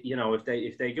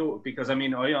go, because I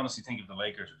honestly think if the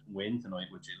Lakers win tonight,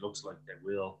 which it looks like they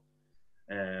will,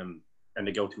 and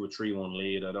they go to a 3-1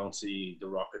 lead, I don't see the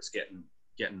Rockets getting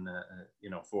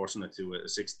forcing it to a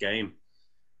 6th game.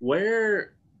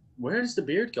 Where does the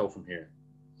beard go from here?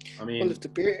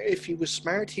 If he was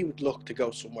smart, he would look to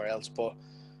go somewhere else, but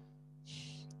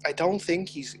I don't think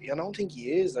he is. I don't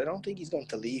think he's going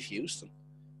to leave Houston.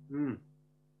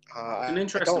 It's an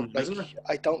interesting, isn't it?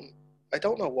 I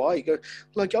don't know why.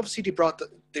 Like, obviously they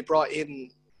brought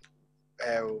in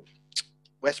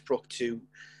Westbrook to,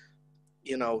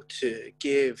 you know, to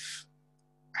give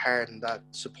Harden that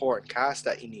support and cast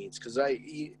that he needs. Because I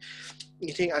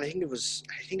think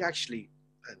actually,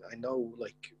 I know,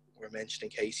 like, we're mentioning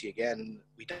Casey again.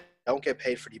 We don't get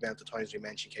paid for the amount of times we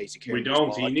mention Casey Carey. We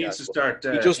don't. He needs to start.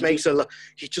 He just makes a lot.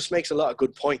 He just makes a lot of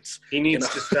good points. He needs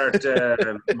to start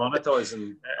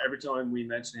monetizing. Every time we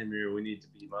mention him here, we need to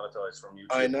be monetized from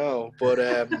YouTube. I know, but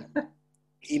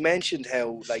he mentioned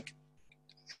how, like,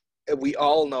 we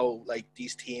all know, like,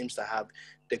 these teams that have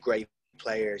the great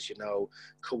players. You know,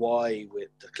 Kawhi with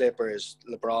the Clippers,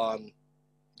 LeBron,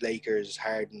 Lakers,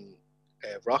 Harden,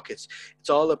 Rockets. It's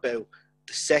all about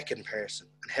the second person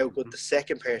and how good the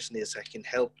second person is that can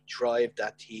help drive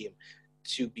that team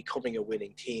to becoming a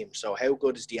winning team. So how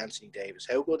good is the Anthony Davis?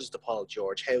 How good is the Paul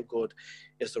George? How good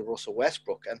is the Russell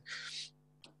Westbrook? And,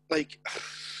 like,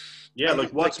 yeah, like,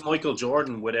 what's Michael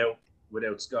Jordan without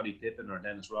Scottie Pippen or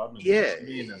Dennis Rodman? Yeah,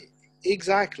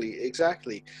 exactly.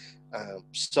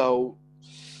 So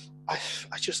I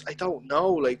don't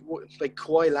know. Like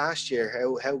Kawhi last year,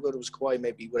 how good was Kawhi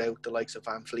maybe without the likes of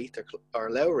Van Fleet or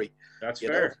Lowry? That's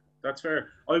fair. That's fair.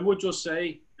 I would just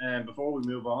say, before we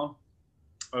move on,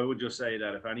 I would just say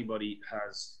that if anybody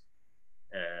has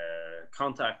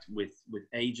contact with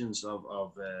agents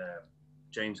of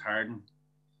James Harden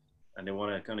and they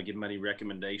want to kind of give him any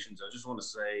recommendations, I just want to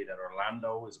say that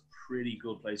Orlando is a pretty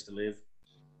good place to live.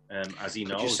 As he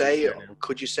knows.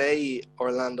 Could you say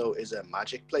Orlando is a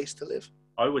magic place to live?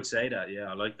 I would say that.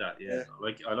 Yeah, I like that. Yeah,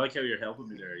 I like how you're helping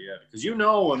me there. Yeah, because you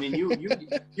know, I mean,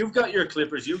 you've got your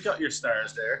Clippers, you've got your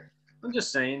stars there. I'm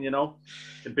just saying, you know,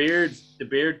 the beard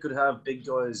could have big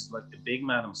guys like the big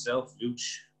man himself,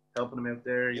 Vooch, helping him out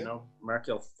there. You know,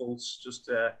 Markelle Fultz, just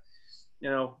you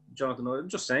know, Jonathan. I'm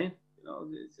just saying. You know,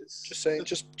 it's just saying,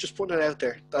 just putting it out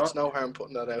there. That's no harm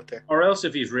putting that out there. Or else,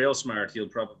 if he's real smart, he'll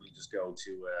probably just go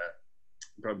to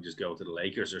the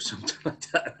Lakers or something like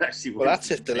that. Actually, well,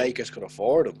 that's if the Lakers could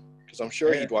afford him, because I'm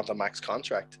sure he'd want a max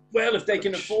contract. Well, if they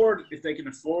can afford Anthony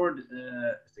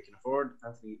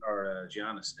or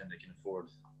Giannis, then they can afford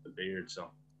the beard.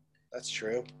 So that's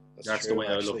true. That's the way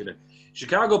I look at it.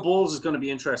 Chicago Bulls is going to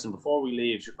be interesting. Before we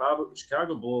leave,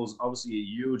 Chicago Bulls, obviously a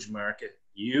huge market.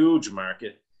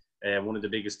 One of the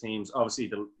biggest teams. Obviously,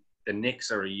 the Knicks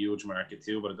are a huge market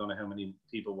too, but I don't know how many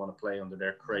people want to play under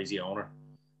their crazy owner.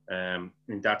 And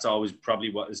that's always probably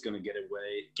what is going to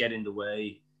get in the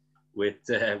way with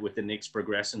the Knicks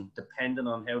progressing, depending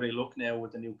on how they look now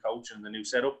with the new coach and the new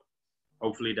setup.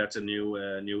 Hopefully, that's a new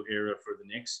era for the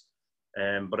Knicks.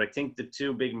 But I think the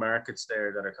two big markets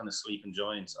there that are kind of sleeping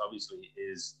giants, obviously,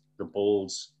 is the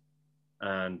Bulls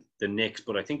and the Knicks.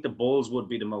 But I think the Bulls would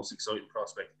be the most exciting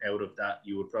prospect out of that.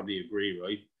 You would probably agree,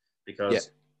 right? Because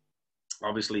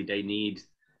obviously they need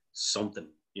something,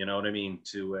 you know what I mean,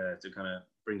 to kind of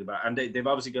bring them back. And they've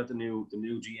obviously got the new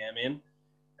GM in.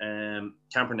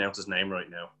 Can't pronounce his name right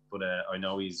now, but I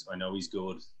know he's good. I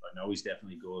know he's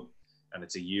definitely good, and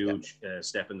it's a huge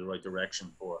step in the right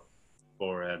direction for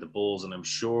the Bulls. And I'm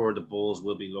sure the Bulls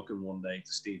will be looking one day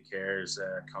to Steve Kerr's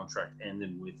contract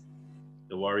ending with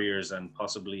the Warriors and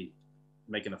possibly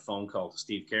making a phone call to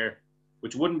Steve Kerr,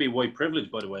 which wouldn't be white privilege,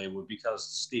 by the way. It would be because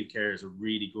Steve Kerr is a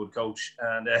really good coach,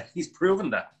 and he's proven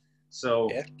that. So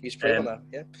yeah, he's proven that.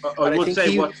 Yeah, I would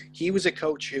say he was a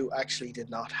coach who actually did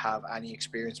not have any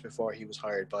experience before he was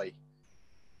hired by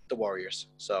the Warriors.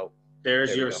 So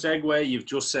there's your segue. You've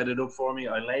just set it up for me.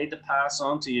 I laid the pass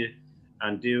on to you,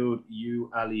 and dude,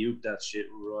 you alley-ooped that shit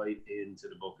right into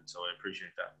the bucket. So I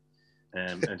appreciate that.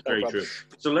 And it's very true.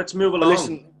 So let's move along.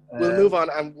 Listen, we'll move on,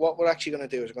 and what we're actually going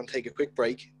to do is we're going to take a quick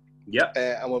break. Yeah.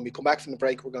 And when we come back from the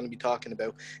break, we're going to be talking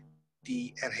about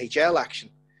the NHL action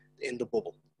in the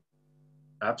bubble.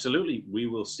 Absolutely. We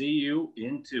will see you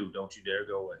in 2. Don't you dare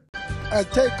go away.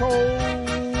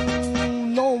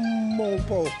 No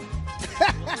Mopo.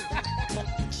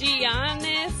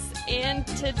 Giannis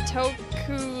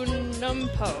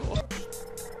Antetokounmpo.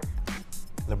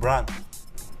 LeBron,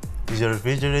 is your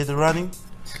refrigerator running?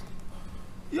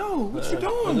 Yo, what you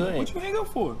doing? What you hang up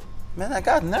for? Man, I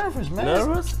got nervous, man.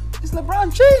 Nervous? It's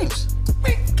LeBron James.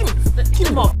 Man, give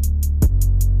him up.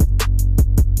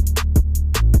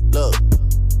 Look,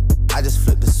 I just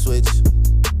flipped the switch.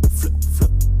 Flip.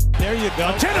 There you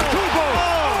go. Antetokounmpo!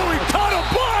 Oh, he caught a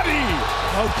body!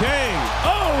 Okay.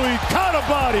 Oh, he caught a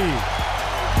body!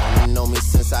 You know me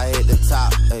since I hit the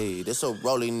top. Hey, this a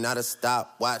rolling, not a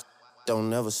stop. Watch, don't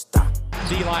never stop.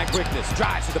 D-line quickness,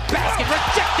 drives to the basket,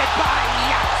 rejected by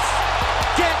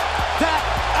Giannis! Get that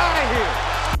out of here!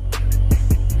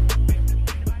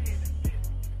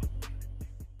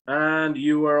 And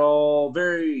you are all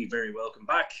very, very welcome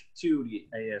back to the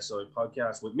ASI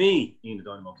podcast with me, Ian the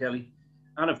Dynamo Kelly,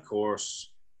 and of course,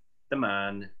 the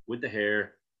man with the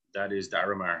hair. That is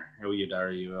Dara Marr. How are you,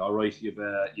 Dara? You all right?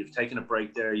 You've taken a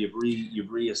break there. You've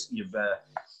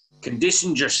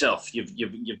conditioned yourself. You've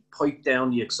piped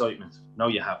down the excitement. No,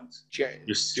 you haven't.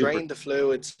 Drained the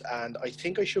fluids, and I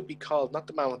think I should be called not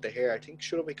the man with the hair. I think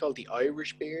should I be called the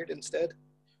Irish beard instead?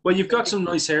 Well, you've got some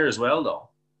nice hair as well, though.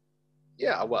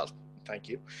 Yeah, well, thank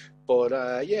you. But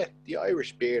yeah, the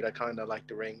Irish beard I kind of like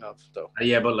the ring of, though.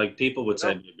 Yeah, but like people would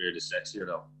say the beard is sexier,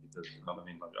 though. Because, you know what I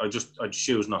mean? I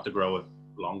choose not to grow it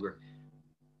longer.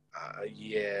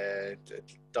 Yeah,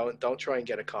 don't try and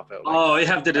get a cop out. I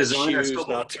have the designer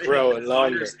stubble. Not to grow it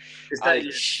longer. I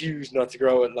choose not to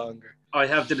grow it longer. I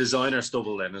have the designer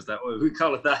stubble. Then is that what we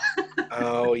call it? That?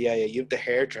 Oh yeah, you have the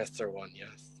hairdresser one,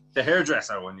 yes. The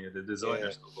hairdresser one, yeah, the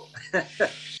designer stubble.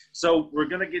 So we're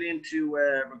gonna get into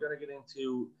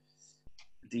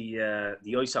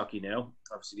the ice hockey now.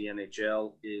 Obviously, the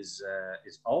NHL is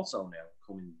also now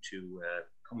coming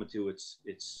to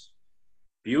its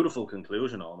beautiful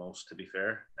conclusion, almost, to be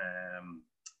fair.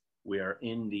 We are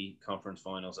in the conference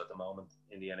finals at the moment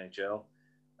in the NHL.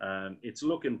 It's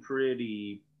looking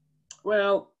pretty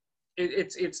well.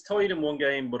 It's tied in one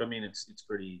game, but I mean it's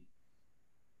pretty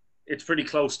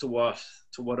close to what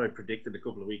I predicted a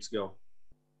couple of weeks ago.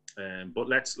 But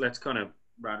let's kind of,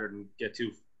 rather than get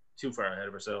too far ahead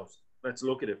of ourselves, let's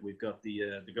look at it. We've got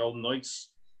the Golden Knights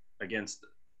against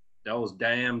those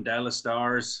damn Dallas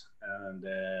Stars, and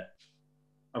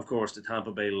of course the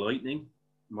Tampa Bay Lightning,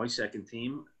 my second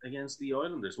team, against the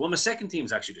Islanders. Well, my second team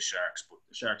is actually the Sharks, but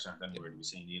the Sharks aren't anywhere to be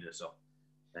seen either. So,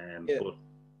 but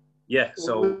yeah.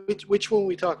 So which one will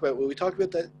we talk about? Will we talk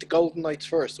about the Golden Knights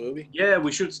first? Will we? Yeah,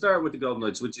 we should start with the Golden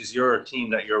Knights, which is your team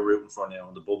that you're rooting for now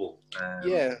in the bubble.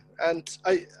 Yeah, and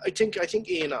I think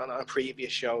Ian, on a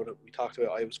previous show that we talked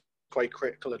about, I was quite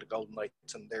critical of the Golden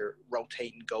Knights and their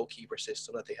rotating goalkeeper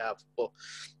system that they have. But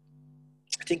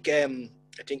I think you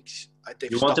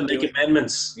want to make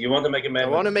amendments. You want to make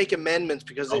amendments. I want to make amendments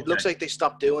because it looks like they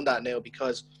stopped doing that now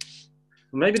because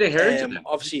maybe they heard you.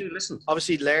 Obviously,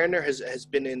 Lerner has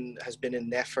been in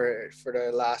net for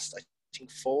the last, I think,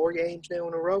 4 games now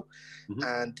in a row,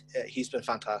 and he's been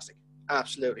fantastic,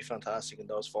 absolutely fantastic in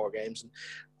those 4 games. And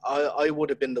I would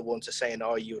have been the one to say,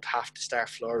 no, you would have to start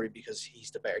Fleury because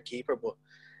he's the better keeper, but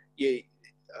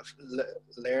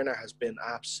Lerner has been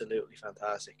absolutely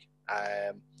fantastic.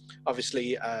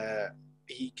 Obviously,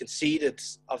 he conceded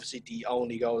the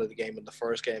only goal of the game in the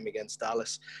first game against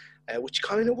Dallas, which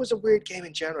kind of was a weird game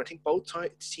in general. I think both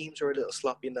teams were a little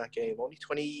sloppy in that game. Only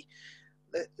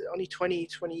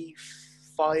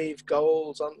 25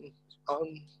 goals on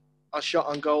shot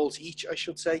on goals each, I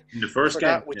should say. In the first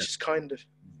game, which is kind of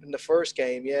in the first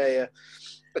game, yeah.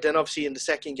 But then obviously in the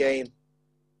second game,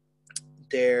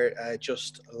 there was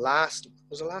it last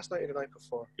night or the night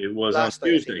before? It was last on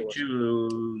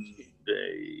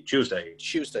Tuesday. Tuesday.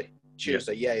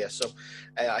 Yeah. So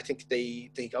I think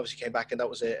they obviously came back, and that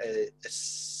was a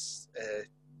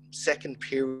second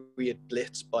period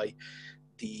blitz by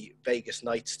the Vegas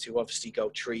Knights to obviously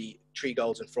go three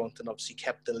goals in front, and obviously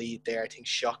kept the lead there. I think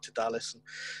shocked Dallas. And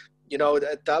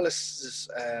Dallas is.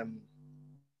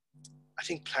 I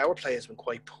think power play has been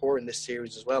quite poor in this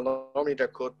series as well. Normally they're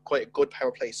quite a good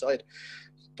power play side,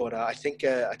 but I think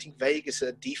Vegas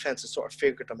defense has sort of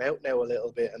figured them out now a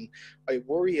little bit, and I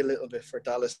worry a little bit for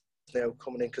Dallas now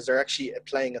coming in because they're actually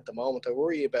playing at the moment. I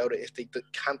worry about it if they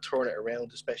can't turn it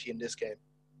around, especially in this game.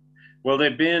 Well,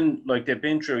 they've been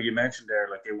through. You mentioned there,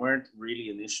 like they weren't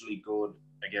really initially good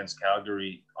against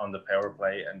Calgary on the power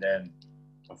play, and then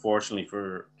unfortunately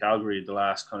for Calgary, the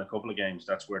last kind of couple of games,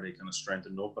 that's where they kind of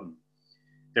strengthened up, and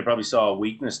they probably saw a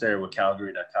weakness there with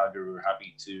Calgary, that Calgary were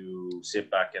happy to sit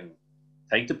back and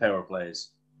take the power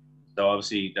plays. So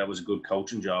obviously that was a good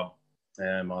coaching job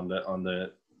on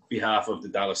the behalf of the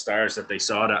Dallas Stars, that they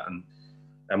saw that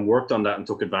and worked on that and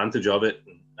took advantage of it,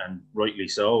 and rightly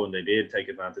so, and they did take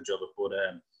advantage of it. But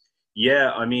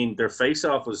yeah, I mean, their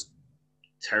face-off was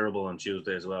terrible on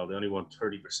Tuesday as well. They only won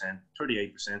 38%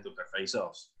 of their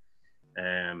face-offs,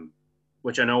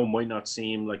 which I know might not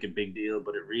seem like a big deal,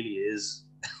 but it really is.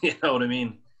 You know what I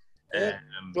mean? Yeah.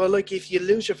 Well, like if you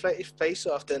lose your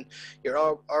face-off, then you're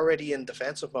already in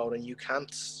defensive mode, and you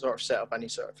can't sort of set up any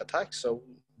sort of attack. So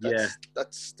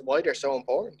that's why they're so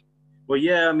important. Well,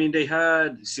 yeah, I mean, they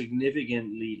had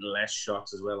significantly less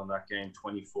shots as well in that game,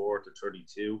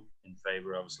 24-32 in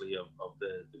favor, obviously, of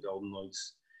the Golden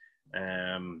Knights.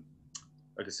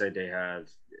 Like I said, they had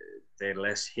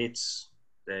less hits,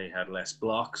 they had less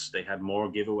blocks, they had more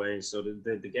giveaways. So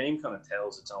the game kind of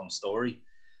tells its own story.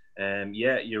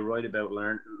 Yeah, you're right about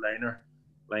Lerner.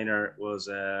 Lehner was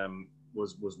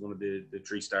one of the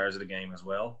 3 stars of the game as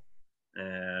well,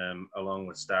 along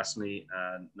with Stasny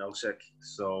and Nosek.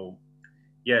 So,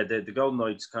 yeah, the Golden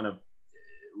Knights kind of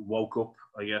woke up,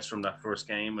 I guess, from that first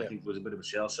game. I think it was a bit of a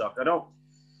shell shock. I don't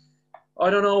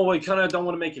know. I kind of don't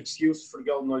want to make excuses for the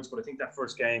Golden Knights, but I think that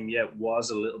first game, was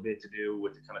a little bit to do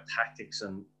with the kind of tactics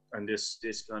and this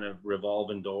kind of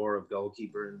revolving door of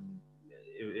goalkeeper, and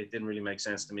it didn't really make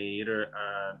sense to me either.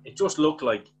 It just looked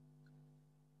like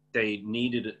they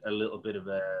needed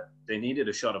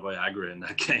a shot of Viagra in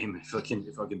that game. If I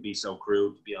can be so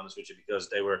crude, to be honest with you, because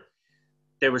they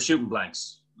were shooting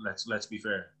blanks. Let's be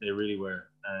fair, they really were,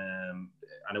 and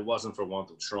it wasn't for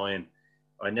want of trying.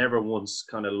 I never once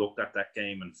kind of looked at that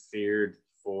game and feared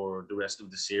for the rest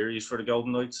of the series for the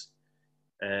Golden Knights.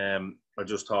 I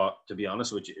just thought, to be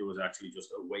honest with you, it was actually just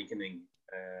awakening.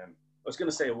 I was going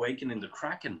to say awakening the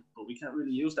Kraken, but we can't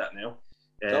really use that now.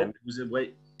 Nope.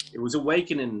 It was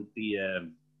awakening the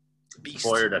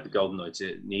fire that the Golden Knights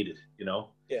needed, you know.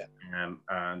 Yeah.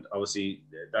 And obviously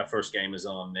that first game is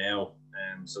on now,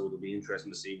 so it'll be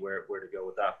interesting to see where to go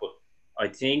with that. But I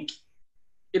think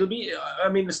it'll be. I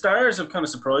mean, the Stars have kind of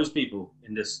surprised people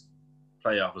in this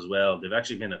playoff as well. They've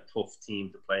actually been a tough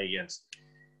team to play against,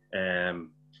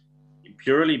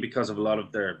 purely because of a lot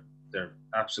of their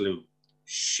absolute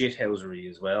shithousery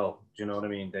as well. Do you know what I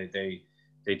mean?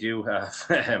 They do have.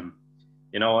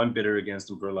 You know, I'm bitter against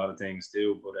them for a lot of things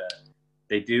too, but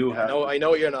they do have. I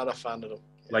know you're not a fan of them.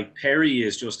 Like, Perry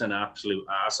is just an absolute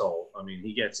asshole. I mean,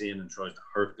 he gets in and tries to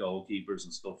hurt goalkeepers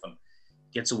and stuff, and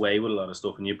gets away with a lot of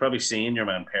stuff. And you've probably seen your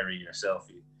man Perry yourself.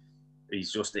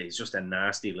 He's just a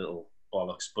nasty little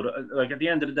bollocks. But like, at the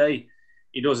end of the day,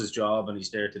 he does his job and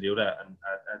he's there to do that. And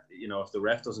you know, if the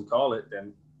ref doesn't call it,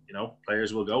 then, you know,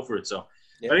 players will go for it. So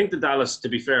I think the Dallas, to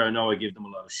be fair, I know I give them a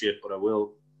lot of shit, but I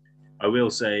will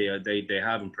say they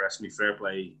have impressed me. Fair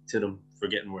play to them for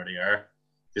getting where they are.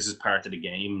 This is part of the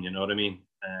game, you know what I mean?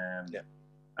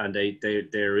 And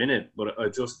they're in it. But I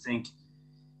just think,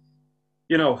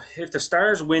 you know, if the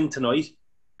Stars win tonight,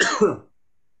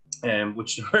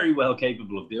 which they're very well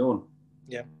capable of doing,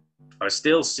 I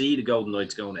still see the Golden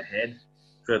Knights going ahead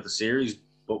throughout the series.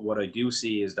 But what I do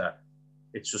see is that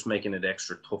it's just making it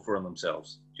extra tougher on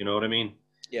themselves. Do you know what I mean?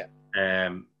 Yeah.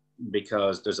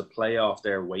 Because there's a playoff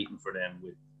there waiting for them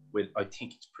with I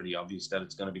think it's pretty obvious that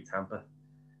it's going to be Tampa.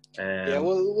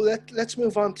 Well, let's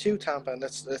move on to Tampa and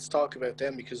let's talk about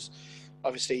them, because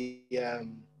obviously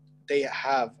they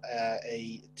have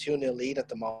a 2-0 lead at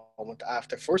the moment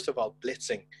after, first of all,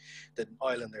 blitzing the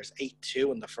Islanders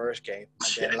 8-2 in the first game,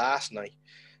 and then last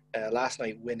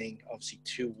night winning obviously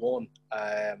 2-1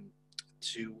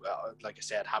 to like I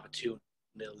said, have a 2-0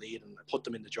 lead and put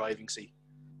them in the driving seat.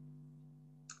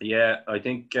 Yeah, I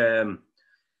think the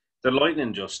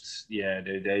Lightning just,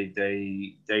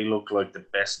 they look like the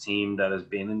best team that has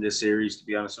been in this series, to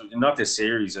be honest with you. Not this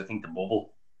series, I think the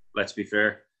bubble, let's be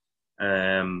fair.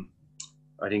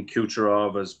 I think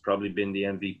Kucherov has probably been the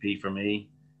MVP for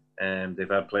me. They've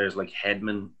had players like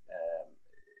Hedman,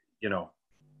 you know,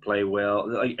 play well.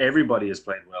 Like, everybody has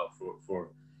played well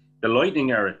for the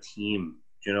Lightning are a team.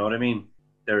 Do you know what I mean?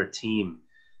 They're a team.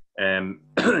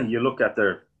 You look at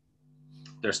their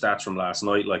stats from last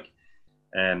night, like,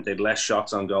 they had less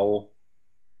shots on goal,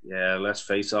 less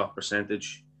face-off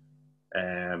percentage,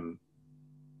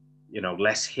 you know,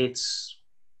 less hits,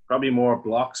 probably more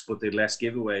blocks, but they had less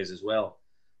giveaways as well.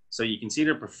 So you can see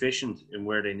they're proficient in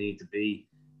where they need to be.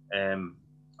 I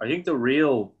think the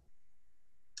real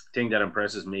thing that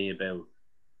impresses me about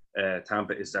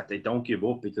Tampa is that they don't give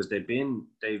up, because they've been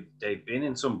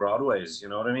in some Broadways. You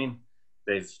know what I mean?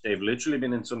 They've literally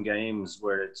been in some games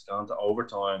where it's gone to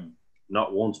overtime,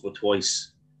 not once but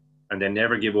twice, and they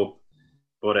never give up.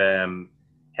 But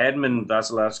Hedman,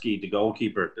 Vasilevsky, the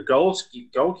goalkeeper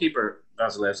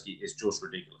Vasilevsky is just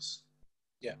ridiculous.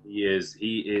 Yeah, he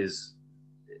is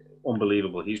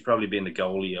unbelievable. He's probably been the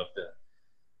goalie of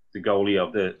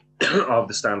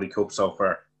the Stanley Cup so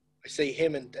far. I say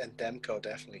him and Demko,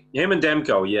 definitely. Him and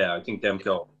Demko, yeah, I think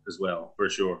Demko as well, for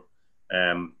sure.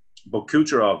 But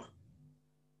Kucherov,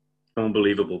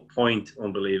 unbelievable. Point,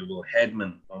 unbelievable.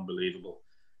 Hedman, unbelievable.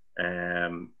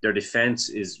 Their defense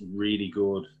is really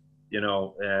good. You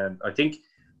know, I think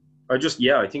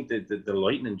that the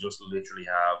Lightning just literally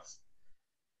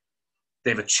they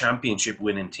have a championship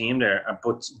winning team there.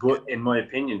 But in my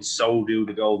opinion, so do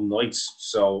the Golden Knights.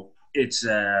 So it's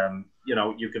you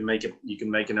know, you can make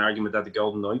an argument that the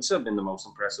Golden Knights have been the most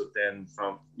impressive then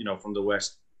from the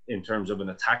West in terms of an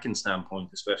attacking standpoint,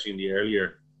 especially in the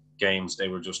earlier games. They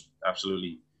were just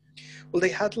absolutely. Well, they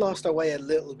had lost their way a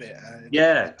little bit.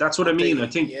 That's what I mean. I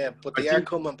think. Yeah, but they are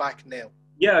coming back now.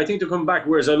 Yeah, I think they're coming back.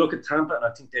 Whereas I look at Tampa and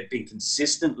I think they've been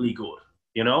consistently good.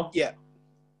 You know? Yeah.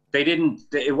 They didn't.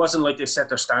 It wasn't like they set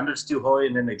their standards too high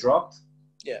and then they dropped.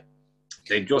 Yeah.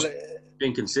 They've just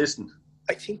been consistent.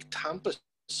 I think Tampa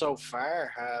so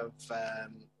far have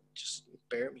just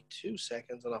bear with me 2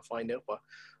 seconds and I'll find out. But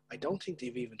I don't think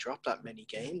they've even dropped that many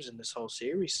games in this whole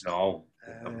series. No,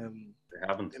 they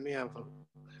haven't. Let me have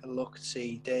a look.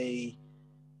 See, they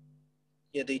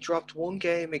dropped one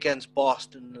game against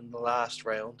Boston in the last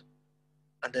round,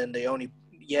 and then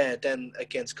then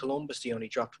against Columbus they only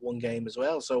dropped one game as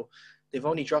well. So they've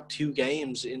only dropped 2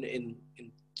 games in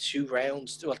 2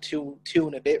 rounds, well, two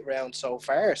and a bit rounds so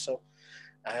far. So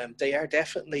they are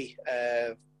definitely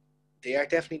the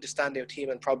standout team,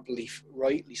 and probably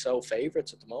rightly so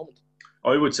favourites at the moment.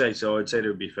 I would say so. I'd say they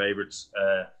would be favourites,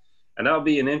 and that'll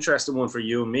be an interesting one for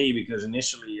you and me, because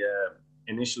initially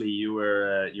you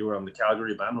were on the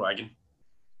Calgary bandwagon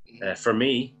for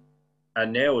me,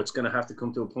 and now it's going to have to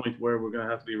come to a point where we're going to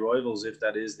have to be rivals if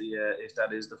that is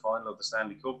the final of the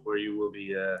Stanley Cup, where you will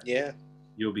be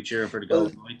you'll be cheering for the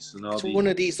Golden Knights, and it's one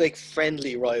of these like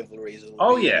friendly rivalries.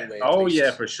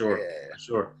 Yeah, for sure.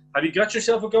 Have you got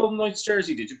yourself a Golden Knights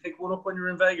jersey? Did you pick one up when you were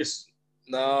in Vegas?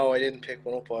 No, I didn't pick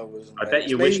one up. I bet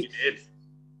you wish you did.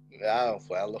 Oh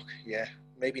well, look, yeah,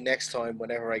 maybe next time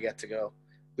whenever I get to go.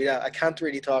 I can't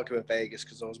really talk about Vegas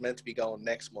because I was meant to be going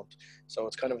next month, so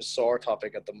it's kind of a sore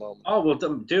topic at the moment. Oh well,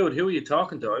 dude, who are you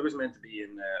talking to? I was meant to be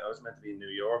in New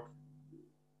York.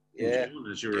 Yeah, in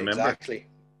June, as you remember. Exactly.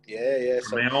 Yeah.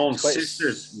 For my own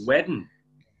sister's wedding.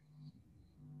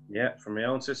 Yeah, for my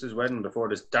own sister's wedding before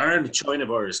this darn China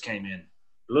virus came in.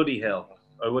 Bloody hell!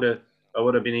 I would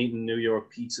have been eating New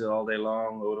York pizza all day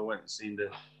long. I would have went and seen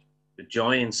the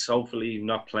Giants. Hopefully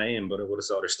not playing, but I would have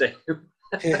saw their stadium.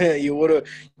 you would have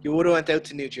went out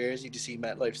to New Jersey to see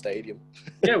MetLife Stadium.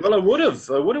 Yeah, well, I would have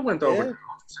went over.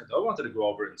 Yeah. I wanted to go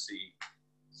over and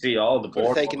see all the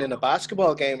board. Taken in a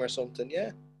basketball game or something.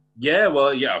 Yeah. Yeah,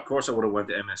 well, yeah. Of course, I would have went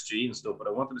to MSG and stuff, but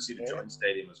I wanted to see the Giants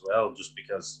Stadium as well, just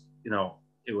because I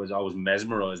was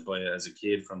mesmerized by it as a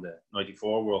kid from the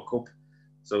 '94 World Cup.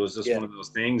 So it was just one of those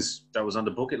things that was on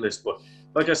the bucket list. But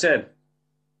like I said,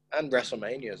 and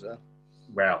WrestleMania as well.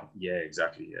 Well, yeah,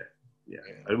 exactly. Yeah.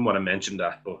 I didn't want to mention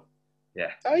that, but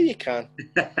yeah. Oh, you can.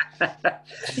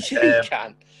 You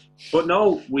can. But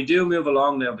no, we do move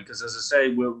along now, because, as I say,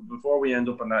 before we end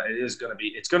up on that, it's going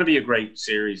to be a great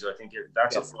series. I think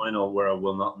that's a final where I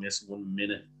will not miss 1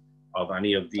 minute of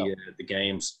any of the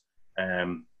games.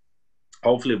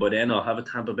 Hopefully by then I'll have a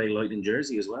Tampa Bay Lightning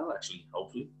jersey as well. Actually,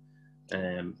 hopefully.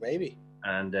 Maybe.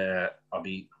 And I'll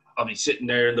be sitting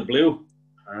there in the blue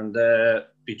and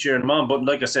be cheering them on. But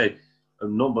like I said,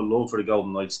 nothing but love for the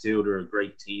Golden Knights too. They're a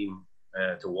great team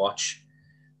to watch.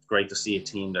 It's great to see a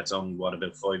team that's only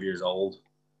about 5 years old,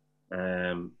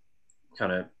 kind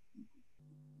of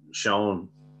shown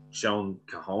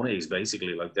cojones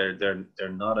basically. Like they're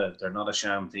not a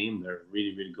sham team. They're a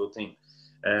really, really good team.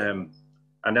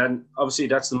 And then obviously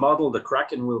that's the model the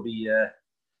Kraken will be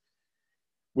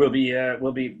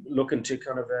looking to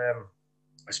kind of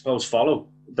I suppose follow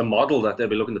the model that they'll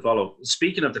be looking to follow.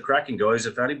 Speaking of the Kraken, guys,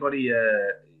 if anybody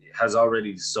has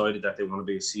already decided that they want to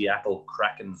be a Seattle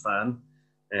Kraken fan,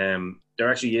 there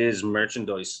actually is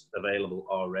merchandise available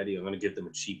already. I'm going to give them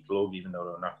a cheap plug, even though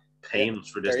they're not paying us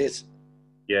for this. There is.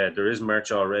 Yeah, there is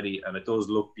merch already, and it does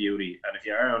look beauty. And if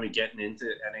you are only getting into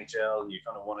NHL and you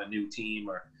kind of want a new team,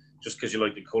 or just because you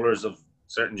like the colours of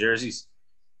certain jerseys,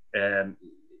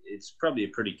 it's probably a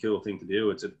pretty cool thing to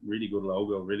do. It's a really good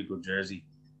logo, really good jersey.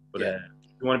 But if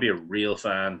you want to be a real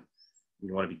fan, and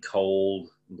you want to be cold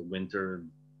in the winter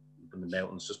in the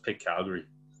mountains, just pick Calgary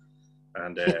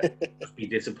and just be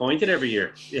disappointed every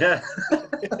year. Yeah.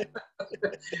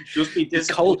 Just be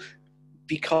disappointed.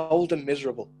 Be cold and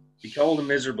miserable. Be cold and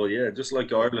miserable, yeah, just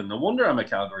like Ireland. No wonder I'm a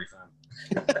Calgary fan.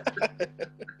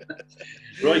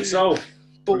 Right, so.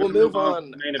 But we'll move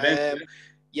on. The main event.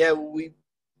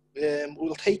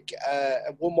 We'll take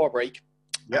one more break.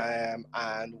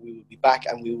 And we will be back,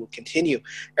 and we will continue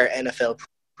our NFL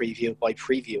preview by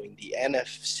previewing the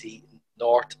NFC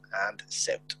North and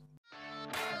South.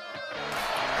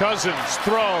 Cousins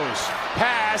throws,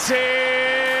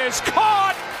 passes,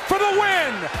 caught for the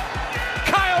win.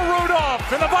 Kyle Rudolph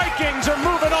and the Vikings are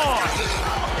moving on.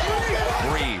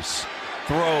 Breeze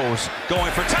throws,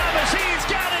 going for Thomas. He's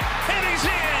got it, and he's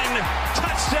in.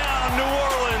 Touchdown, New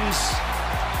Orleans.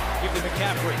 Give to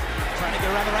McCaffrey. Trying to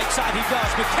get around the right side. He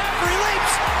does. McCaffrey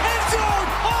leaps. End zone.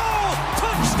 Oh,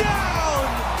 touchdown.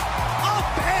 Up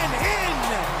and in.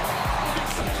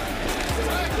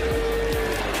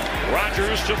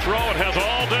 Rodgers to throw. It has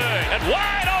all day. And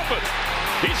wide open.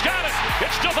 He's got it.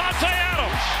 It's Davante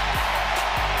Adams.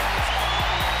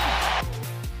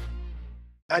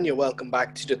 And you're welcome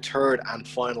back to the third and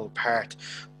final part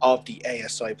of the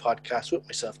ASI podcast with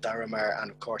myself, Darren Maher, and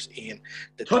of course Ian,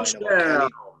 the Dynamo Kelly.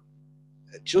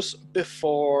 Just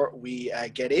before we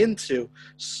get into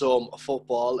some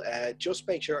football, just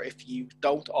make sure if you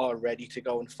don't already to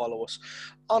go and follow us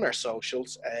on our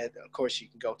socials. Of course, you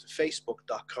can go to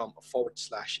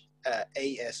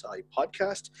facebook.com/ASI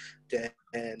podcast. Then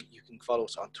you can follow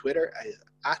us on Twitter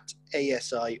at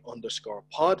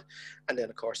ASI_pod. And then,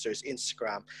 of course, there's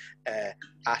Instagram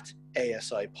at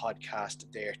ASI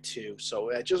podcast there too. So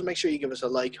just make sure you give us a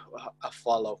like, a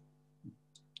follow.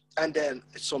 And then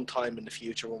sometime in the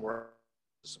future when we're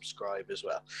subscribe as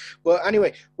well. Well,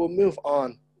 anyway, we'll move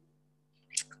on.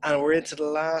 And we're into the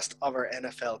last of our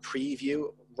NFL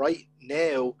preview. Right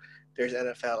now, there's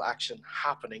NFL action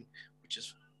happening, which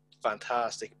is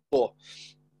fantastic. But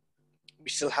we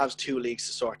still have 2 leagues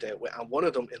to sort out with, and one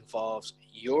of them involves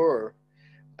your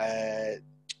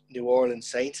New Orleans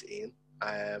Saints, Ian.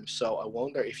 So I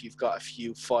wonder if you've got a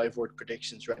few 5-word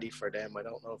predictions ready for them. I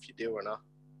don't know if you do or not.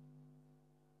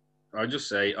 I'll just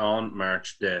say, on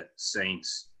march the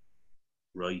Saints,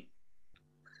 right?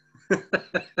 Okay.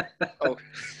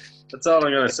 That's all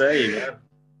I'm going to say, man.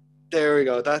 There we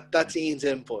go. That's Ian's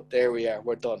input. There we are.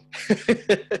 We're done.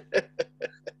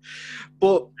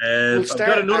 But we'll start. I've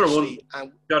got another actually,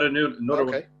 one. Got another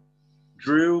one.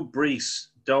 Drew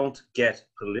Brees, don't get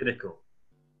political,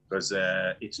 because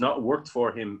it's not worked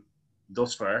for him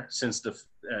thus far since the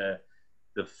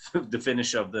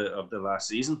finish of the last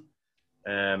season.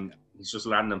 He's just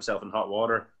landing himself in hot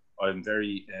water. I'm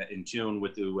very in tune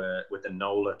with the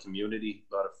NOLA community.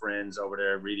 A lot of friends over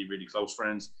there, really, really close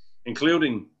friends,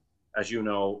 including, as you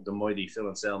know, the mighty Phil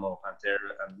Anselmo,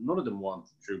 Pantera, and none of them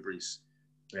want Drew Brees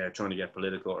trying to get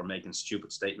political or making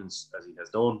stupid statements as he has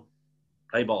done.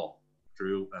 Play ball,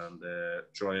 Drew, and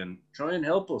try and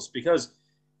help us, because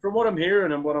from what I'm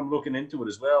hearing and what I'm looking into it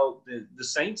as well, the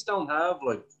Saints don't have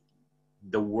like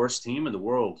the worst team in the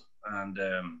world, and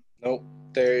no,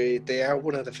 they are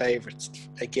one of the favourites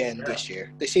again this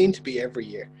year. They seem to be every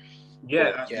year.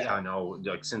 Yeah, I know.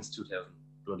 Like since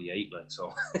 2008, like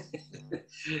so.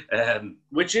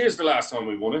 Which is the last time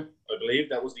we won it, I believe.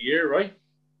 That was the year, right?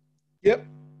 Yep.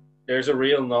 There's a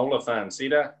real NOLA fan. See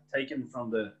that? Taken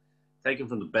from the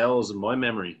bells in my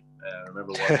memory. I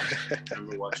remember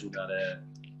watching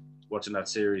that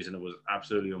series, and it was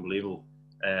absolutely unbelievable.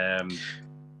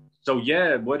 So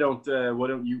yeah, why don't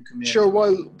you come in? Sure.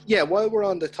 While we're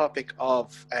on the topic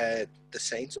of the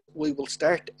Saints, we will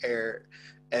start our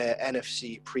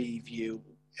NFC preview,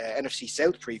 NFC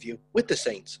South preview with the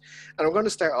Saints, and I'm going to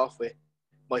start off with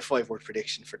my 5-word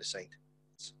prediction for the Saints.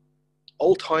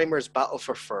 Old timers battle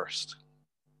for first.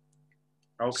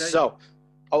 Okay. So,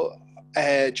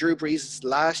 Drew Brees'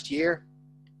 last year.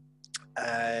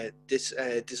 This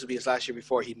will be his last year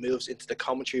before he moves into the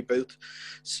commentary booth.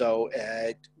 So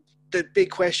the big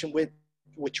question with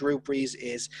Drew Brees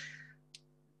is,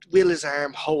 will his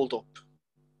arm hold up?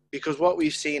 Because what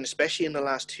we've seen, especially in the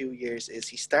last 2 years, is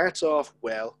he starts off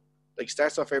well. Like,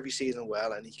 starts off every season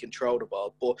well, and he can throw the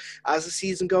ball. But as the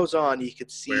season goes on, you can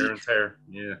see wear and tear.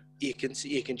 Yeah. You can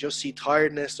just see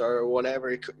tiredness or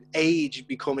whatever, age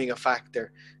becoming a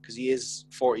factor, because he is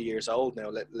 40 years old now.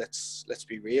 Let's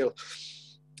be real.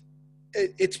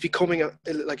 It's becoming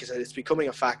like I said, it's becoming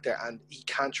a factor, and he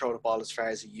can't throw the ball as far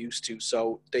as he used to.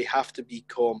 So they have to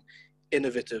become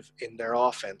innovative in their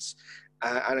offense.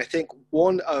 And I think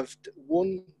one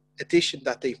addition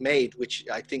that they've made, which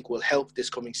I think will help this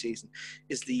coming season,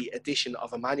 is the addition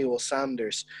of Emmanuel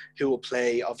Sanders, who will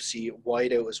play obviously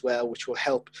wide out as well, which will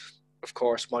help, of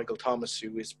course, Michael Thomas,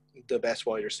 who is the best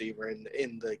wide receiver in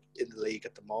the league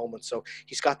at the moment. So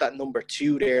he's got that number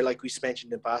 2 there, like we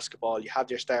mentioned in basketball. You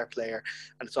have your star player,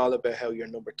 and it's all about how your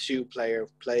number 2 player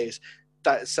plays.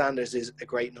 That Sanders is a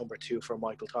great number 2 for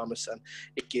Michael Thomas, and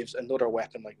it gives another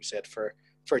weapon, like we said, for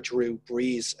Drew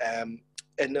Brees.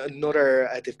 And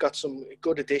they've got some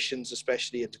good additions,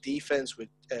 especially in the defense with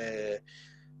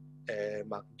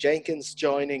Malcolm Jenkins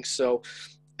joining. So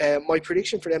my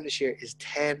prediction for them this year is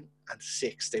 10-6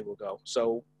 they will go.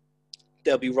 So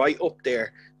they'll be right up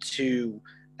there to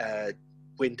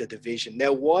win the division.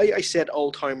 Now, why I said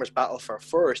old timers battle for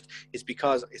first is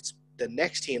because it's the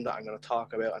next team that I'm going to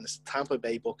talk about, and it's the Tampa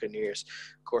Bay Buccaneers.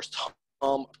 Of course,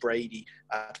 Tom Brady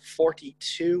at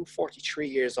 42, 43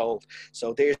 years old.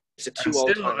 So there's the two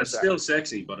old timers. It's still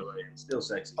sexy, by the way. It's still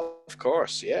sexy. Of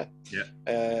course, yeah.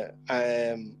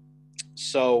 Yeah.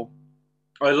 So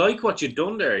I like what you've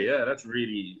done there. Yeah, that's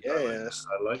really. Yeah, I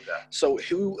like that. So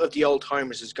who of the old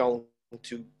timers is going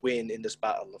to win in this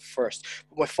battle of first?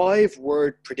 My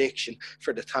 5-word prediction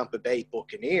for the Tampa Bay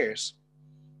Buccaneers: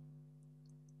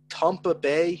 Tampa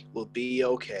Bay will be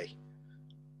okay.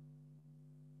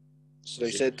 So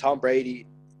they said Tom Brady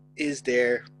is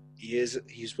there.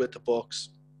 He's with the Bucs.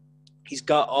 He's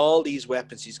got all these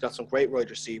weapons. He's got some great wide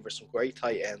receivers, some great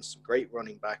tight ends, some great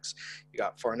running backs. You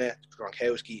got Fournette,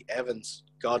 Gronkowski, Evans,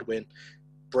 Godwin,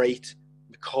 Brait,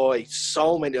 McCoy.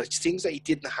 So many things that he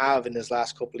didn't have in his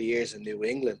last couple of years in New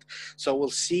England. So we'll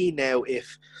see now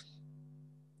if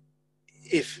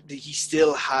he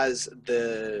still has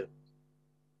the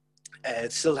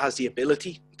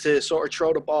ability to sort of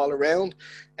throw the ball around,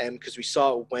 because we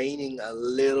saw it waning a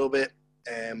little bit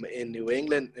in New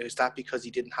England. Is that because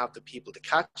he didn't have the people to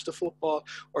catch the football,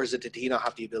 or is it did he not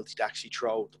have the ability to actually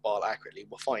throw the ball accurately?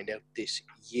 We'll find out this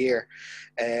year.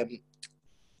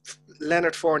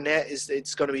 Leonard Fournette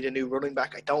it's going to be the new running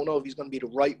back. I don't know if he's going to be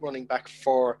the right running back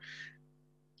for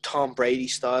Tom Brady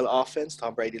style offense.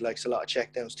 Tom Brady likes a lot of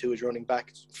checkdowns to his running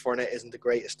back. Fournette isn't the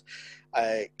greatest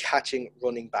catching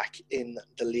running back in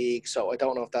the league, so I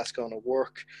don't know if that's going to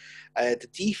work. The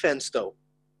defense, though,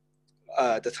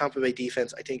 the Tampa Bay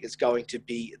defense, I think, is going to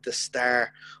be the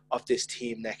star of this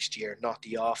team next year, not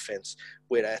the offense,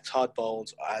 with Todd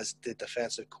Bowles as the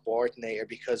defensive coordinator,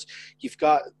 because you've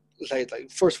got, like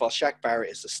first of all, Shaq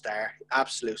Barrett is the star,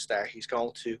 absolute star. He's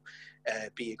going to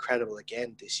be incredible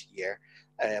again this year.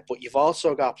 But you've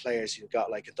also got players, you've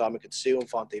got like Ndamukong Suh and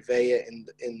Vontae Vea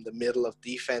in the middle of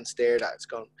defense there. That's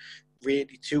going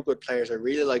really two good players. I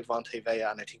really like Vontae Vea,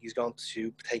 and I think he's going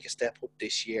to take a step up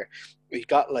this year. We've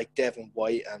got like Devin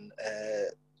White and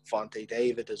Vontae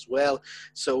David as well.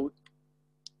 So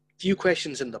few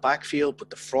questions in the backfield,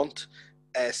 but the front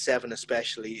seven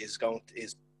especially is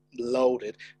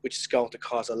loaded, which is going to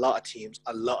cause a lot of teams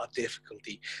a lot of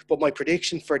difficulty. But my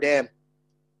prediction for them,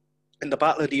 in the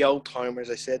battle of the old timers,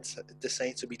 I said the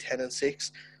Saints will be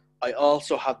 10-6. I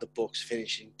also have the Bucs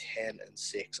finishing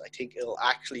 10-6. I think it'll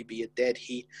actually be a dead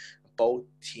heat. Both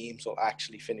teams will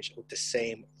actually finish with the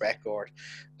same record,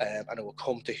 and it will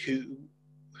come to who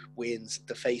wins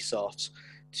the face-offs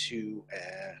to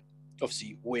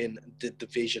obviously win the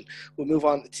division. We'll move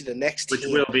on to the next team.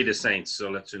 Which will be the Saints,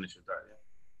 so let's finish with that. Yeah.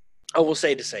 I will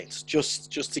say the Saints,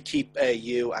 just to keep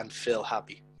you and Phil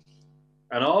happy.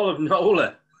 And all of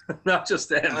NOLA. Not just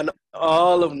them. And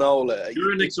all of NOLA.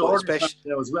 You're an Exhorter fan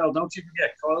as well. Don't you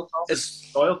forget Kyle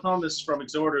Thomas. Kyle Thomas from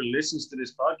Exhorter listens to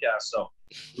this podcast, so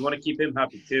we want to keep him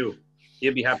happy too.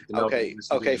 He'll be happy to know.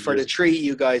 Okay. For the three,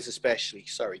 you guys especially.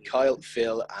 Sorry, Kyle,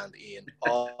 Phil, and Ian.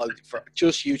 For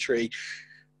just you three.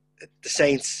 The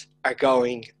Saints are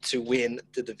going to win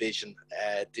the division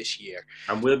this year.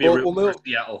 And we'll be rooting for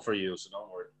Seattle for you, so don't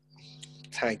worry.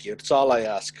 Thank you. That's all I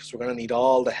ask, because we're going to need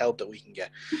all the help that we can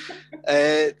get.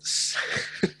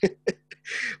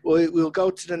 We'll go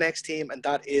to the next team, and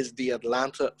that is the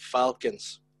Atlanta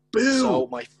Falcons. Boom! So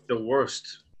the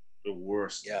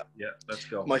worst. Yeah, let's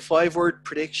go. My 5-word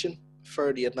prediction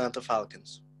for the Atlanta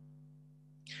Falcons.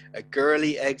 A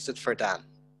girly exit for Dan.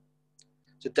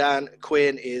 So Dan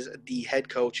Quinn is the head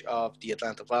coach of the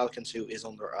Atlanta Falcons, who is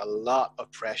under a lot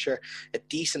of pressure. A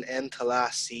decent end to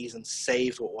last season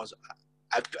saved what was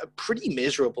a pretty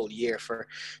miserable year for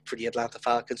the Atlanta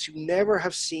Falcons, who never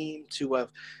have seemed to have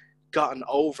gotten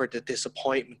over the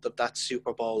disappointment of that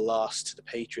Super Bowl loss to the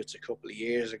Patriots a couple of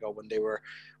years ago when they were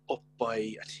up by,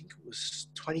 I think it was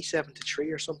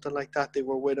 27-3 or something like that. They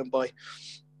were winning by.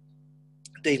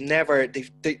 They've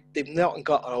not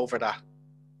gotten over that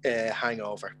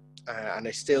hangover. And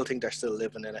I still think they're still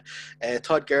living in it.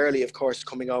 Todd Gurley, of course,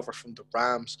 coming over from the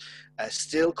Rams.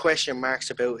 Still question marks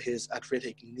about his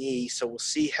arthritic knee, so we'll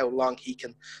see how long he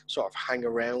can sort of hang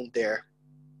around there.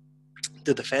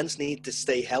 The defense need to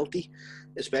stay healthy,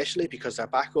 especially because their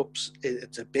backups,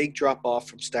 it's a big drop-off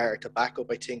from starter to backup,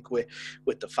 I think, with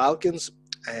the Falcons.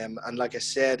 And like I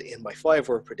said in my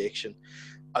 5-word prediction,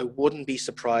 I wouldn't be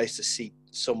surprised to see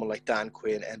someone like Dan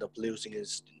Quinn end up losing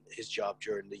his job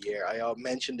during the year. I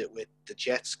mentioned it with the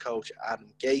Jets coach,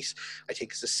 Adam Gase. I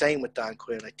think it's the same with Dan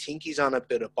Quinn. I think he's on a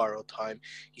bit of borrowed time.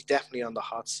 He's definitely on the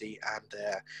hot seat, and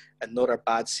another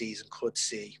bad season could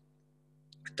see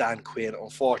Dan Quinn,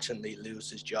 unfortunately, lose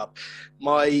his job.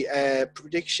 My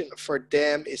prediction for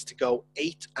them is to go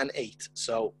 8-8.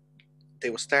 So they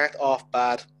will start off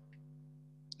bad,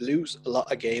 lose a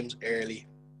lot of games early.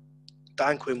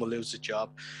 Dan Quinn will lose his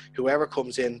job. Whoever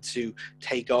comes in to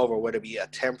take over, whether it be a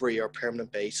temporary or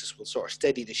permanent basis, will sort of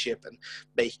steady the ship and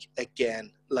make,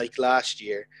 again, like last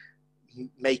year,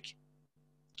 make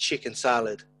chicken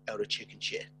salad out of chicken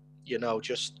shit. You know,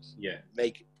 just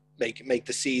make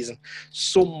the season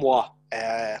somewhat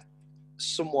how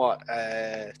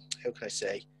can I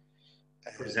say,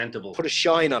 presentable. Put a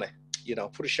shine on it.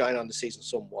 put a shine on the season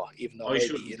somewhat. Even though I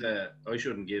shouldn't give a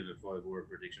 5-word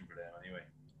prediction for them anyway.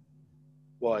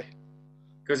 Why?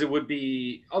 Because it would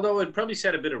be, although it'd probably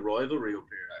set a bit of rivalry up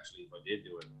here. Actually, if I did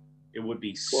do it, it would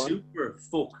be super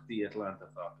fuck the Atlanta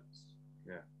Falcons.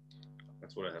 Yeah,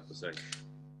 that's what I have to say.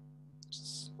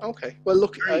 Okay. Well,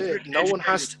 look, no one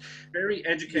has to... Very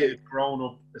educated,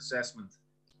 grown-up assessment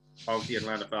of the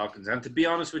Atlanta Falcons. And to be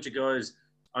honest with you guys,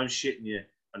 I'm shitting you.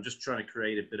 I'm just trying to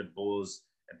create a bit of buzz,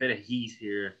 a bit of heat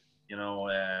here.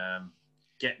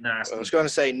 Get nasty. I was going to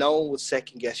say, no one would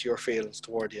second guess your feelings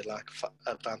toward the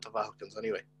Atlanta Falcons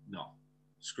anyway. No.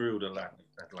 Screw the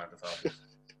Atlanta Falcons.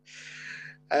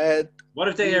 What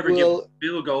if they ever give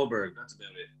Bill Goldberg? That's about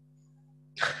it.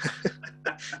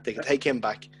 They can take him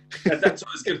back. That's what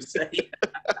I was going to say.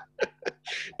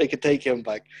 They can take him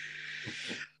back.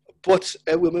 But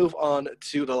we'll move on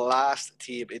to the last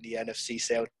team in the NFC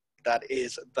South. That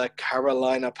is the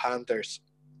Carolina Panthers.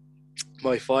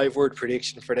 My 5-word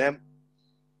prediction for them: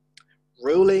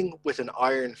 ruling with an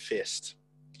iron fist.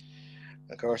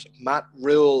 Of course, Matt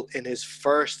Rule, in his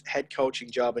first head coaching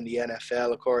job in the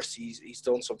NFL, of course, he's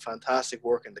done some fantastic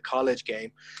work in the college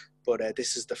game, but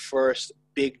this is the first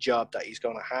big job that he's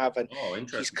going to have, and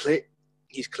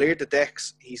he's cleared the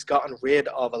decks. He's gotten rid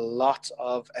of a lot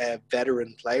of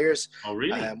veteran players. Oh,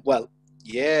 really? Well,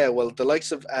 the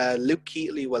likes of Luke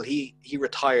Keatley, he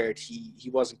retired. He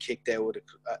wasn't kicked out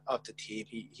of the team.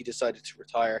 He decided to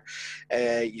retire.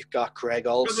 You've got Craig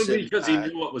Olsen. Probably because he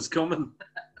knew what was coming.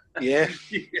 Yeah.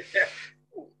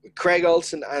 Craig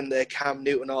Olsen and Cam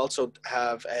Newton also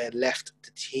have left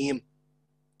the team.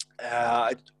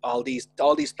 All these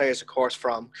players, of course,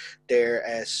 from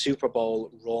their Super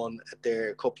Bowl run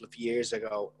there a couple of years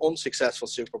ago, unsuccessful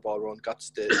Super Bowl run, got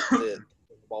to the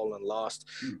Bowl and lost,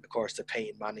 of course, to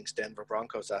Peyton Manning's Denver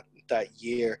Broncos that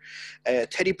year.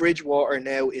 Teddy Bridgewater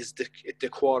now is the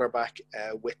quarterback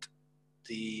with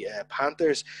the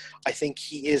Panthers. I think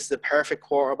he is the perfect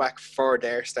quarterback for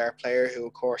their star player, who,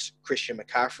 of course, Christian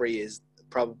McCaffrey is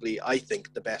probably, I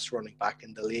think, the best running back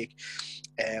in the league.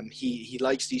 He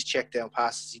likes these check down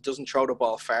passes. He doesn't throw the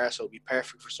ball far, so it'd be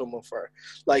perfect for someone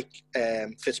like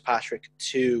Fitzpatrick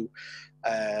to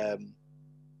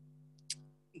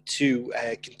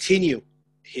continue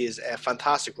his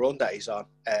fantastic run that he's on.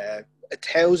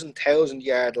 1,000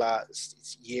 yard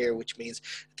last year, which means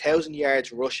 1,000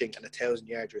 yards rushing and 1,000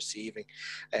 yards receiving.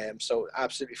 So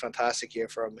absolutely fantastic year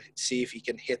for him. See if he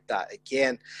can hit that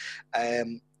again.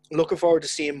 Looking forward to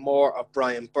seeing more of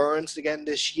Brian Burns again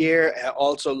this year.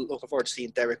 Also looking forward to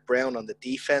seeing Derek Brown on the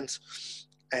defense.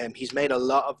 He's made a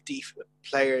lot of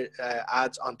player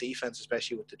ads on defense,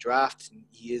 especially with the draft.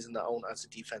 He is known as a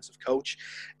defensive coach.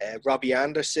 Robbie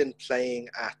Anderson playing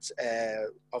at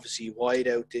obviously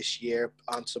wideout this year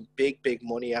on some big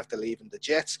money after leaving the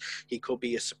Jets. He could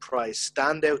be a surprise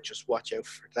standout. Just watch out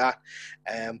for that.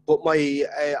 But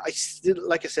I still,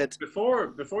 like I said,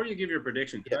 before you give your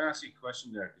prediction, can I ask you a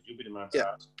question there? Because you'll be the man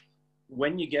to ask.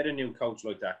 When you get a new coach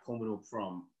like that coming up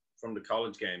from the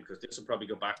college game, because this will probably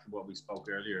go back to what we spoke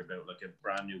earlier about, like a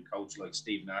brand new coach like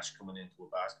Steve Nash coming into a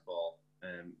basketball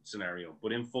scenario.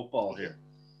 But in football here,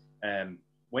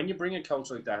 when you bring a coach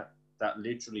like that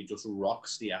literally just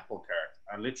rocks the apple cart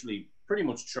and literally pretty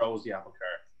much throws the apple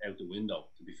cart out the window,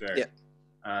 to be fair,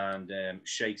 and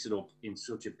shakes it up in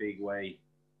such a big way.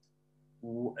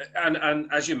 And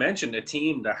as you mentioned, a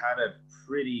team that had a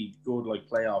pretty good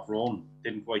playoff run,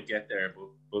 didn't quite get there,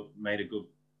 but made a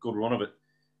good run of it.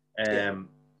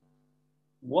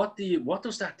 What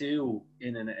does that do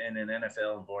in an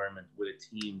NFL environment with a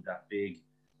team that big?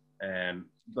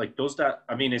 Does that?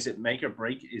 I mean, is it make or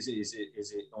break? Is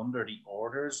it under the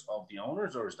orders of the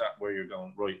owners, or is that where you're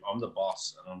going? Right, I'm the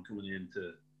boss and I'm coming in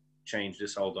to change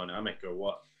this whole dynamic, or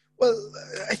what? Well,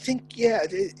 I think,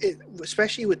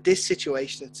 especially with this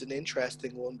situation, it's an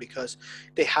interesting one because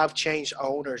they have changed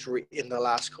owners in the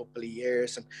last couple of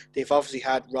years, and they've obviously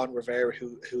had Ron Rivera,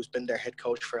 who's been their head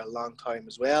coach for a long time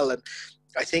as well. And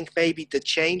I think maybe the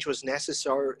change was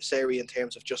necessary in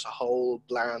terms of just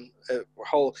a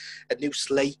new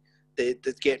slate. They're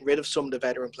getting rid of some of the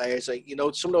veteran players, some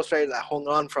of those players that hung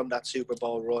on from that Super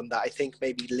Bowl run that I think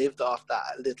maybe lived off that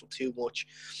a little too much.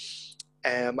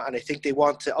 And I think they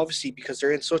want to, obviously, because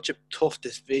they're in such a tough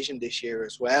division this year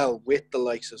as well, with the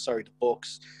likes of, the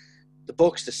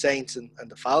Bucs, the Saints, and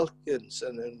the Falcons,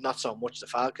 and not so much the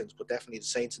Falcons, but definitely the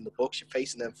Saints and the Bucs. You're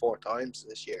facing them 4 times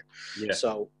this year,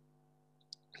 so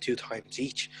 2 times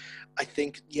each. I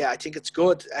think it's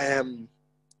good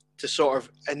to sort of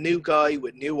a new guy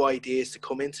with new ideas to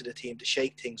come into the team to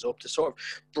shake things up, to sort of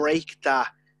break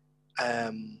that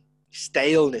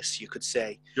staleness, you could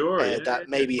say, that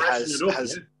maybe has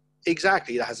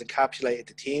Exactly, that has encapsulated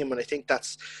the team, and I think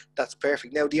that's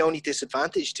perfect. Now, the only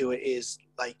disadvantage to it is,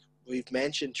 like we've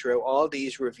mentioned throughout all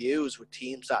these reviews with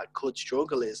teams that could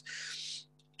struggle, is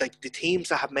like the teams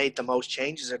that have made the most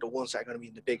changes are the ones that are going to be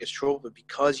in the biggest trouble,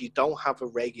 because you don't have a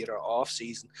regular off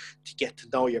season to get to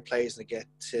know your players and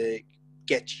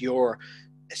get your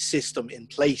system in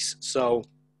place. So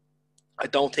I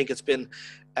don't think it's been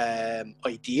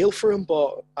ideal for him,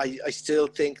 but I still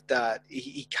think that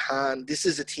he can. This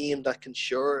is a team that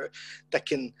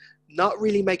can not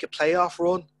really make a playoff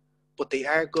run, but they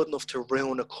are good enough to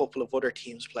ruin a couple of other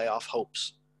teams' playoff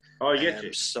hopes. Oh, I get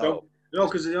you. So no,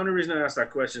 because the only reason I ask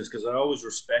that question is because I always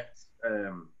respect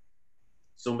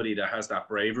somebody that has that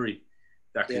bravery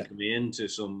that can come into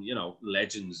some,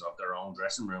 legends of their own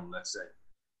dressing room, let's say.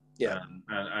 Yeah,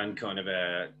 and kind of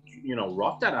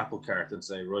rock that apple cart and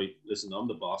say, right, listen, I'm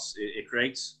the boss. It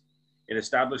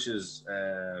establishes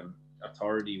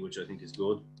authority, which I think is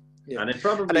good. Yeah. And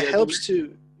it helps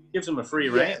to gives him a free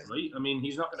rein, right? I mean,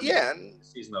 he's not going to be the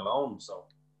season alone, so.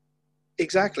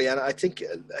 Exactly, and I think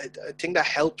that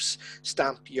helps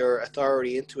stamp your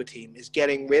authority into a team, is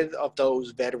getting rid of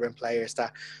those veteran players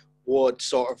that would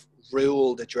sort of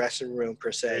rule the dressing room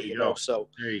per se, you know. So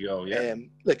there you go, yeah.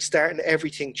 Like starting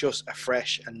everything just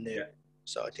afresh and new. Yeah.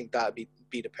 So I think that'd be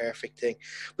the perfect thing.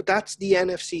 But that's the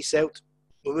NFC South.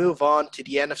 We'll move on to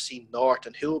the NFC North,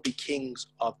 and who will be kings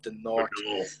of the North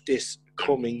this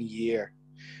coming year.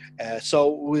 So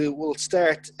we'll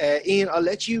start. Ian, I'll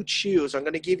let you choose. I'm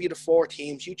going to give you the 4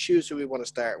 teams. You choose who we want to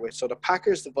start with. So the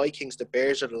Packers, the Vikings, the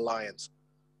Bears, or the Lions?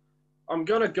 I'm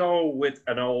going to go with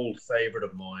an old favorite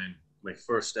of mine. My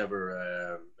first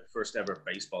ever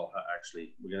baseball hat,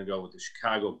 actually. We're going to go with the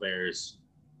Chicago Bears.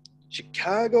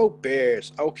 Chicago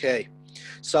Bears. Okay.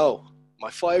 So my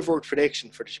 5-word prediction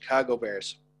for the Chicago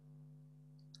Bears.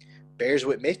 Bears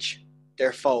with Mitch,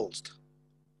 they're Foles.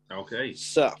 Okay.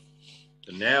 So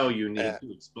now you need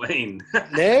to explain.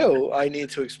 Now I need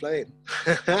to explain.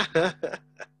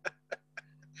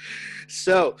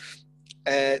 So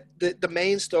the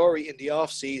main story in the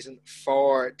offseason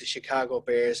for the Chicago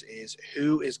Bears is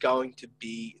who is going to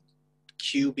be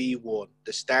QB1,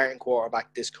 the starting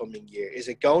quarterback this coming year. Is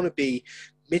it going to be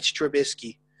Mitch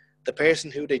Trubisky, the person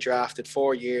who they drafted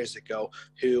 4 years ago,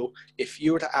 who, if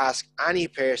you were to ask any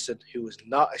person who is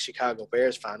not a Chicago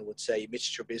Bears fan, would say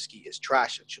Mitch Trubisky is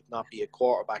trash and should not be a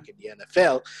quarterback in the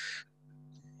NFL?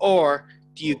 Or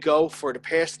do you go for the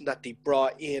person that they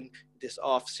brought in this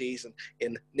offseason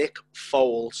in Nick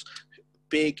Foles,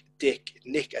 Big Dick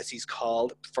Nick, as he's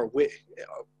called,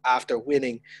 after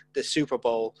winning the Super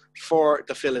Bowl for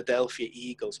the Philadelphia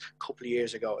Eagles a couple of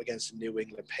years ago against the New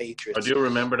England Patriots? I do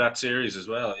remember that series as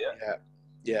well,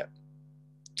 yeah.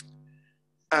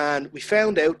 And we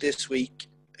found out this week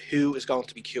who is going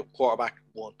to be quarterback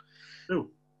 1.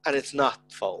 Who? And it's not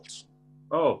Foles.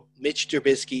 Oh. Mitch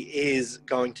Trubisky is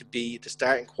going to be the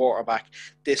starting quarterback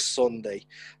this Sunday.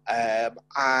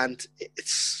 And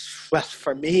it's, well,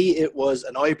 for me, it was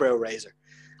an eyebrow raiser.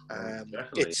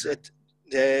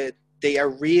 They are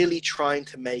really trying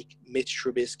to make Mitch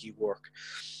Trubisky work.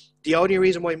 The only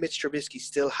reason why Mitch Trubisky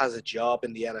still has a job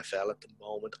in the NFL at the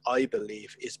moment, I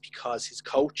believe, is because his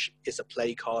coach is a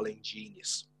play-calling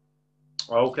genius.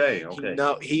 Okay.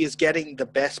 He is getting the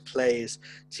best plays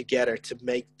together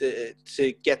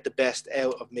to get the best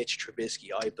out of Mitch Trubisky,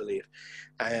 I believe.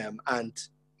 And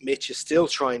Mitch is still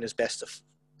trying his best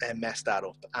to mess that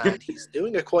up, and he's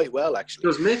doing it quite well, actually.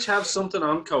 Does Mitch have something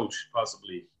on coach,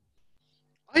 possibly?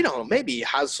 I don't know. Maybe he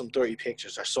has some dirty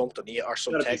pictures or something, or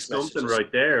some text messages. Something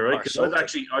right there, right? Because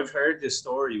I've heard this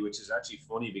story, which is actually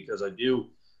funny because I do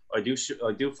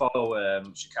follow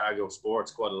Chicago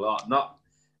sports quite a lot. Not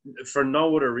for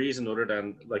no other reason other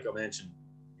than, like I mentioned,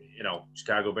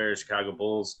 Chicago Bears, Chicago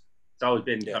Bulls. It's always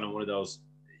been kind of one of those,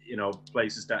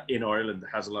 places that in Ireland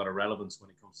has a lot of relevance when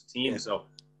it comes to teams. Yeah. So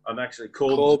I'm actually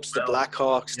Cubs, the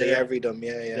Blackhawks, they every them.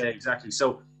 Yeah, exactly.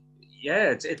 So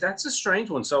that's a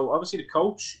strange one. So obviously the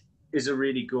coach is a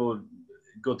really good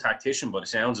tactician by the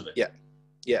sounds of it.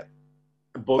 Yeah.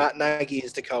 But Matt Nagy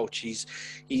is the coach. He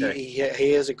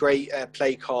is a great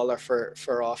play caller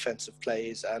for offensive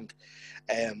plays, and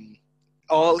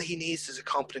all he needs is a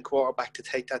competent quarterback to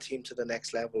take that team to the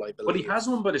next level, I believe. But he has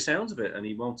one by the sounds of it, and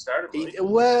he won't start it.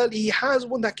 Right? He has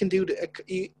one that can do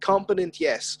competent,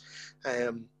 yes,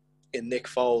 in Nick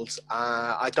Foles.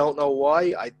 I don't know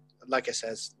why. Like I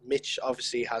says, Mitch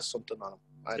obviously has something on him.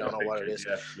 I don't know what it is.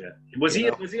 Yeah. Was he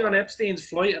on Epstein's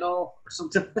flight at all or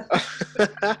something?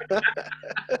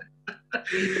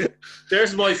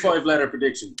 There's my 5-letter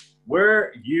prediction.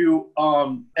 Were you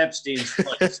on Epstein's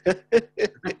flight?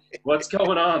 What's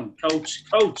going on, Coach?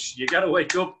 Coach, you got to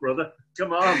wake up, brother.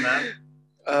 Come on, man.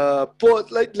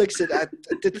 But like I said,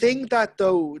 the thing that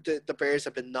though the Bears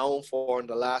have been known for in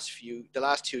the last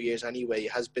 2 years anyway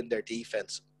has been their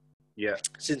defense. Yeah.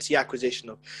 Since the acquisition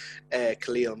of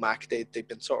Khalil Mack, they've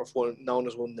been sort of known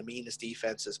as one of the meanest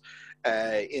defenses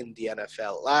in the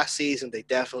NFL. Last season, they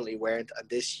definitely weren't, and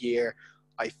this year,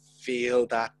 I feel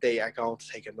that they are going to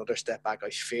take another step back. I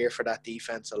fear for that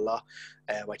defense a lot.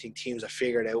 I think teams have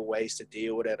figured out ways to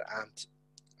deal with it, and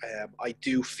I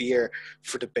do fear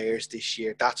for the Bears this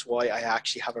year. That's why I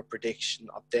actually have a prediction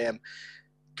of them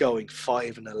going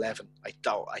 5-11. I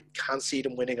can't see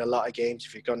them winning a lot of games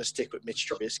if you're going to stick with Mitch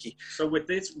Trubisky. So with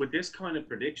this kind of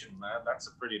prediction, man, that's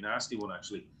a pretty nasty one,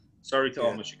 actually. Sorry to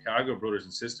all my Chicago brothers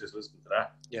and sisters listening to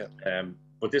that. Yeah.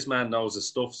 But this man knows his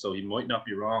stuff, so he might not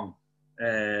be wrong.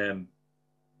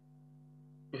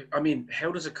 I mean,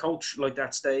 how does a coach like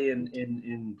that stay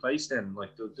in place then?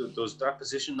 Like, does that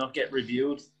position not get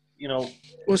reviewed? You know.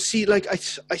 Well, see, like I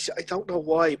don't know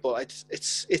why, but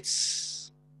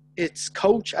it's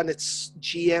coach and it's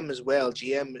GM as well.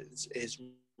 GM is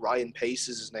Ryan Pace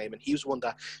is his name, and he was one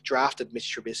that drafted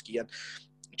Mitch Trubisky. And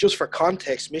just for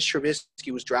context, Mitch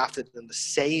Trubisky was drafted in the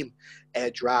same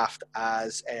draft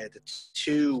as the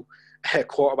two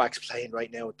quarterbacks playing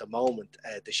right now at the moment,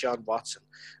 Deshaun Watson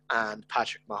and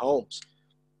Patrick Mahomes.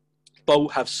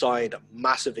 Both have signed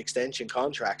massive extension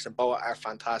contracts, and both are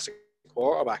fantastic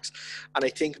quarterbacks. And I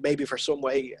think maybe for some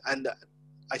way, and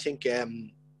I think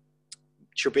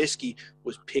Trubisky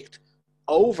was picked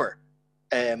over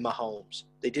Mahomes.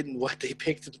 They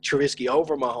picked Trubisky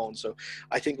over Mahomes. So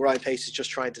I think Ryan Pace is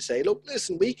just trying to say, look,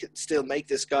 listen, we can still make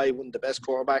this guy one of the best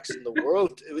quarterbacks in the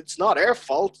world. It's not our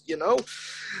fault, you know.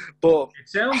 But it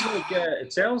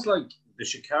sounds like the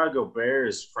Chicago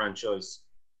Bears franchise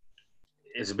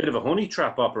is a bit of a honey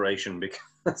trap operation,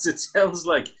 because it sounds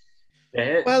like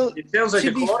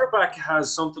the quarterback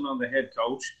has something on the head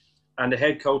coach, and the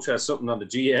head coach has something on the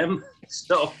GM.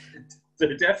 So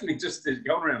they're definitely just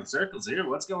going around in circles here.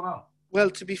 What's going on? Well,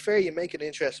 to be fair, you make an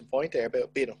interesting point there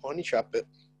about being a honey trap. But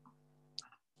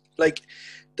like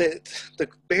the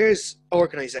Bears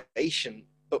organization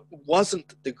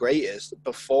wasn't the greatest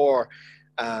before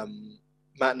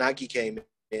Matt Nagy came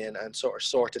in and sort of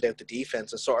sorted out the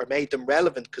defense and sort of made them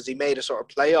relevant, because he made a sort of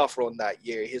playoff run that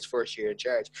year, his first year in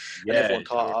charge. And everyone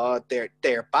thought,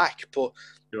 they're back. But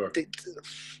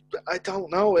I don't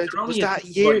know. They're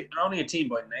only a team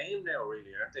by name now,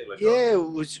 really, aren't they? Like,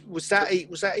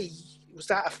 was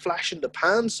that a flash in the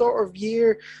pan sort of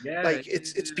year? Yeah, like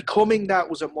it's becoming that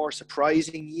was a more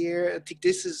surprising year. I think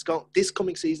this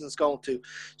coming season is going to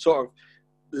sort of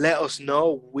let us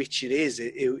know which it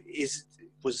is.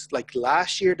 Was like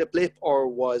last year the blip, or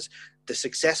was the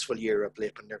successful year a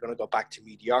blip, and they're going to go back to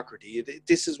mediocrity?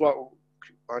 This is what we're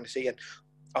going to see. And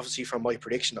obviously, from my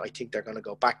prediction, I think they're going to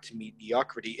go back to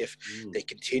mediocrity if they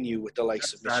continue with the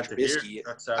likes of Mitch Trubisky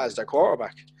as their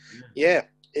quarterback. Yeah,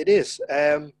 it is.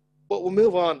 But we'll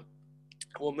move on.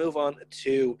 We'll move on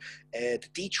to the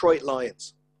Detroit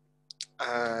Lions.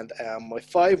 And my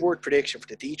 5-word prediction for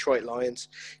the Detroit Lions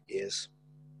is: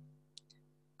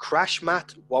 Crash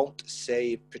Matt won't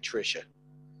save Patricia.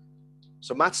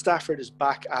 So Matt Stafford is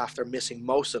back after missing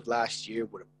most of last year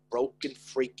with a broken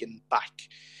freaking back.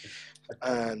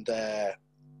 And I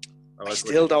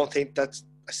still don't think that's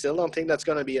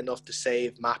going to be enough to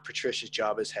save Matt Patricia's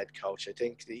job as head coach. I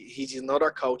think he's another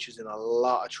coach who's in a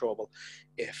lot of trouble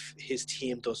if his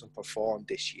team doesn't perform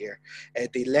this year.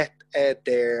 They let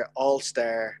their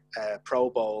all-star Pro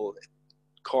Bowl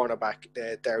cornerback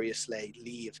Darius Slay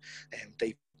leave, and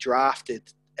they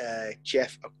drafted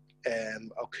Jeff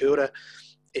Okudah,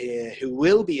 who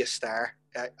will be a star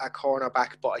at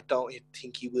cornerback, but I don't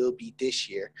think he will be this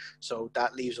year. So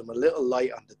that leaves them a little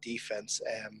light on the defense.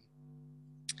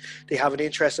 They have an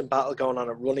interesting battle going on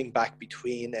at running back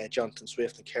between Jonathan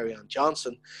Swift and Kerryon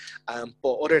Johnson.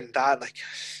 But other than that, like,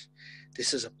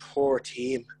 this is a poor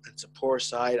team. It's a poor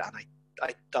side, and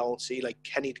I don't see, like,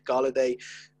 Kenny Golladay,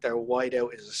 their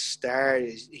wideout, is a star.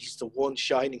 He's the one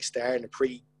shining star in a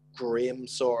pretty grim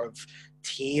sort of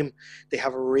team. They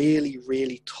have a really,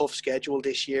 really tough schedule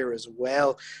this year as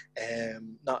well,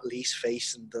 not least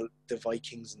facing the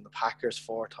Vikings and the Packers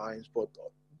 4 times, but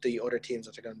the other teams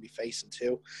that they're going to be facing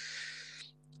too.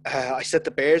 I said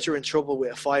the Bears are in trouble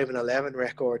with a 5-11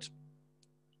 record.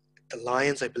 The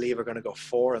Lions, I believe, are going to go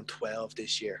 4-12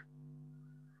 this year.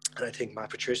 And I think Matt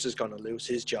Patricia is going to lose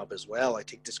his job as well. I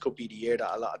think this could be the year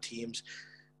that a lot of teams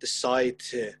decide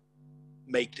to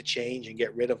make the change and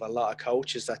get rid of a lot of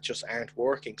coaches that just aren't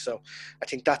working. So I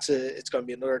think it's going to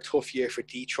be another tough year for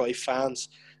Detroit fans.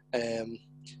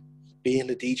 Being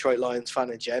a Detroit Lions fan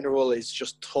in general is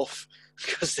just tough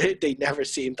because they never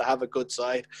seem to have a good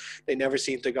side. They never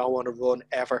seem to go on a run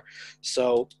ever.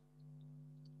 So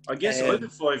I guess I have a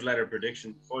 5-word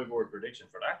prediction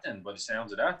for that then, by the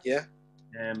sounds of that. Yeah.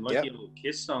 Like the old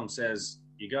Kiss song says,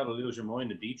 you got to lose your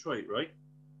mind in Detroit, right?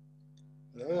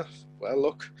 Well,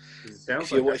 look,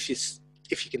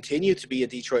 if you continue to be a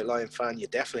Detroit Lion fan, you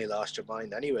definitely lost your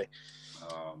mind anyway.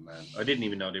 Oh, man. I didn't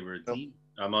even know they were a team.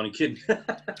 I'm only kidding.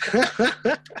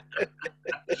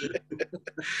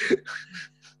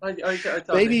 I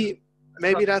thought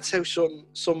maybe that's how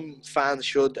some fans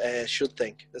should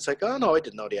think. It's like, oh no, I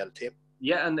didn't know they had a team.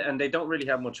 Yeah, and they don't really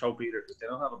have much hope either because they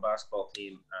don't have a basketball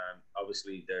team, and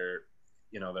obviously their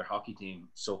hockey team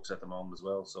sucks at the moment as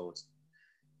well. So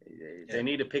they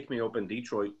need to pick me up in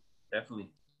Detroit, definitely.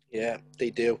 Yeah,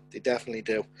 they do. They definitely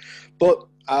do. But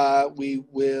we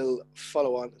will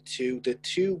follow on to the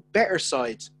two better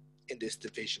sides in this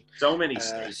division. So many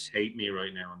states hate me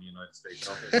right now in the United States.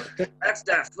 That's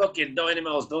that fucking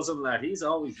Dynamo's doesn't lad. He's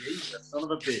always that son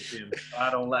of a bitch. Him.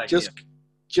 I don't like him.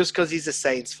 Just because he's a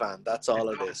Saints fan, that's all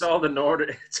it is. It's all the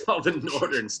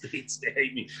northern states. They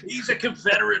hate me. He's a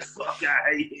Confederate. Fuck,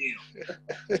 I hate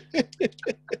him.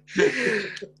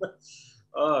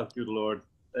 Oh, good Lord.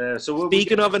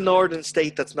 Speaking of a northern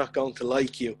state that's not going to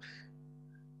like you,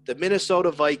 the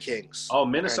Minnesota Vikings. Oh,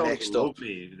 Minnesota will love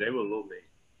me. They will love me.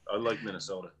 I like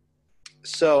Minnesota.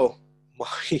 So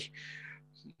my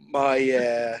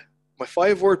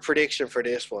 5-word prediction for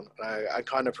this one, I'm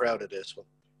kind of proud of this one.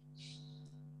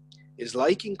 Is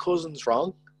liking Cousins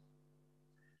wrong?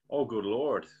 Oh, good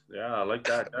Lord. Yeah, I like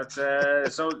that. That's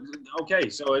so okay.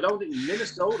 So I don't think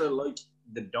Minnesota like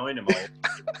the Dynamo.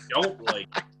 Don't like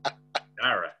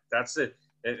Dara. That's it.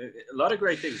 A lot of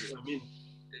great things. I mean,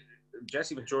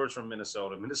 Jesse Venture's from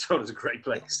Minnesota. Minnesota's a great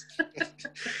place.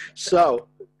 So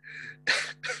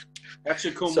that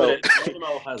should come with it.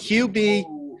 Dynamo has QB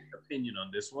no opinion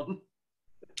on this one.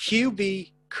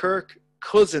 QB Kirk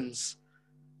Cousins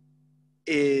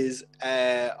is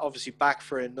obviously back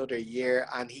for another year,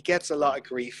 and he gets a lot of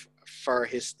grief for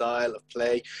his style of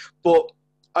play. But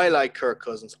I like Kirk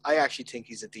Cousins. I actually think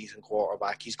he's a decent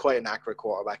quarterback. He's quite an accurate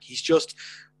quarterback. He's just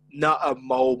not a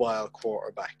mobile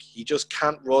quarterback. He just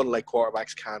can't run like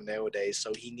quarterbacks can nowadays,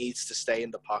 so he needs to stay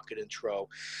in the pocket and throw.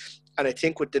 And I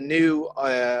think with the new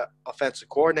offensive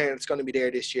coordinator that's going to be there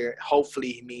this year,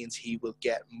 hopefully he means he will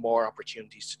get more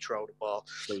opportunities to throw the ball.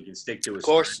 So he can stick to his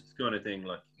kind of thing,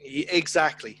 like.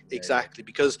 Exactly.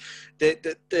 Because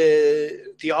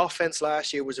the offense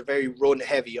last year was a very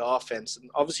run-heavy offense,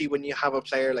 and obviously when you have a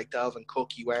player like Dalvin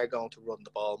Cook, you are going to run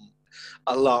the ball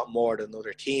a lot more than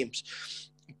other teams.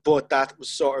 But that was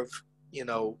sort of,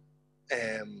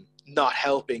 not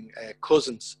helping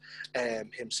Cousins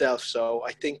himself. So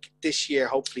I think this year,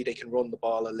 hopefully, they can run the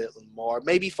ball a little more.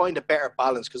 Maybe find a better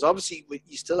balance, because obviously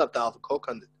you still have Dalvin Cook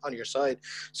on your side,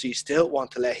 so you still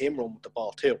want to let him run with the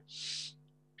ball too.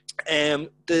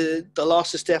 The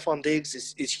loss of Stephon Diggs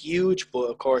is huge, but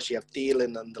of course you have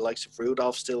Thielen and the likes of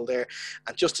Rudolph still there,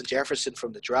 and Justin Jefferson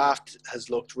from the draft has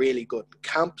looked really good in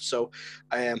camp, so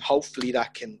hopefully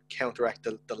that can counteract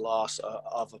the loss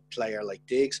of a player like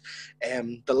Diggs.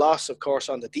 The loss, of course,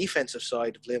 on the defensive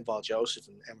side of Linval Joseph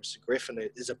and Emerson Griffin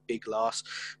is a big loss,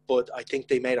 but I think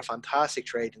they made a fantastic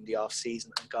trade in the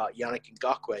offseason and got Yannick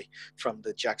Ngakoue from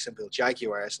the Jacksonville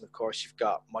Jaguars, and of course you've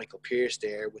got Michael Pierce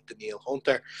there with Danielle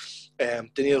Hunter.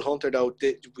 Danielle Hunter, though,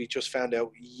 we just found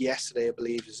out yesterday, I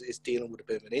believe, is dealing with a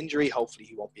bit of an injury. Hopefully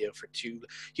he won't be out for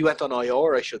he went on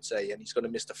IR, I should say, and he's going to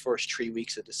miss the first 3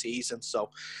 weeks of the season,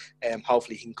 so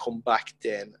hopefully he can come back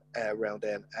then around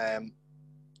then.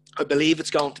 I believe it's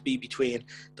going to be between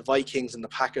the Vikings and the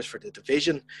Packers for the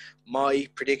division. My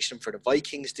prediction for the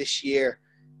Vikings this year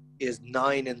is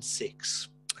 9-6.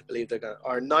 I believe they're going to,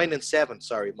 or 9-7.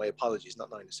 Sorry, my apologies,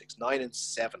 not 9-6.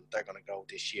 9-7. They're going to go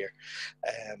this year.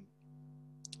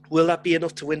 Will that be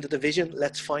enough to win the division?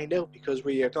 Let's find out, because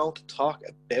we are going to talk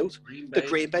about the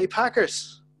Green Bay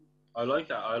Packers. I like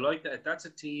that. That's a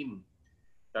team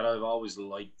that I've always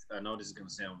liked. I know this is going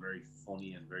to sound very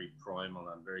funny and very primal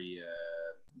and very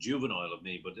juvenile of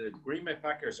me, but the Green Bay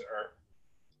Packers are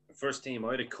the first team.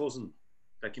 I had a cousin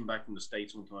that came back from the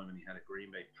States one time, and he had a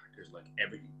Green Bay Packers, like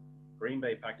everything. Green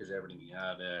Bay Packers, everything. He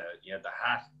had the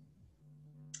hat,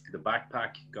 the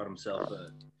backpack, got himself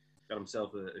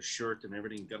a shirt and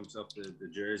everything, got himself the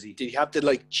jersey. Did he have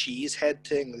the cheese head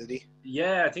thing, did he?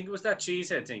 Yeah, I think it was that cheese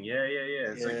head thing. Yeah.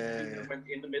 It's like it went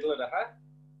in the middle of the hat.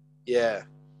 Yeah.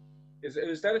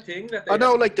 Is that a thing that they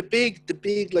no, like the big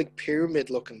pyramid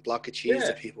looking block of cheese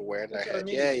that people wear in their head. I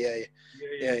mean.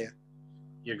 Yeah.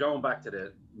 You're going back to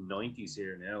the 90s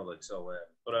here now,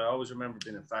 but I always remember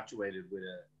being infatuated with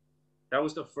that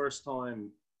was the first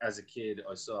time as a kid,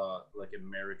 I saw like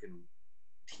American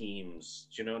teams.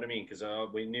 Do you know what I mean? Because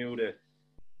we knew that,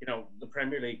 the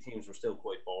Premier League teams were still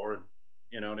quite boring.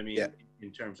 You know what I mean? Yeah.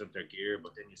 In terms of their gear,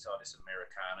 but then you saw this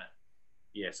Americana.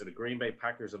 Yeah, so the Green Bay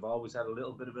Packers have always had a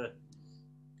little bit of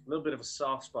a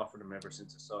soft spot for them ever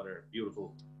since I saw their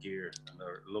beautiful gear and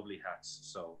their lovely hats.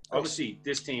 So obviously,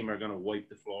 this team are going to wipe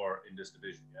the floor in this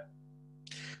division. Yeah.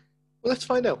 Well, let's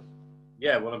find out.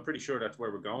 Yeah, well, I'm pretty sure that's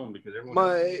where we're going because everyone.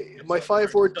 My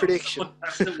 5-word prediction.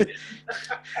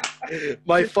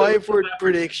 My 5-word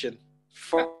prediction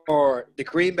for the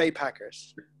Green Bay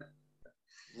Packers.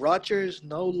 Rodgers,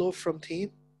 no love from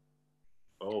team.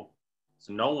 Oh,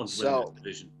 so no one's winning this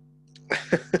division.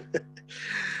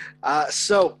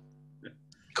 So,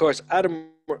 of course,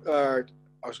 Aaron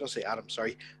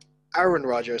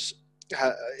Rodgers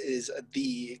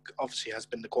obviously has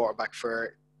been the quarterback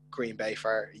for Green Bay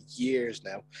for years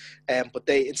now. But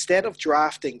they, instead of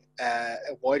drafting a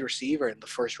wide receiver in the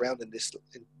first round in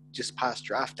this past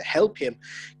draft to help him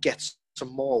get some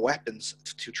more weapons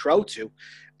to throw to,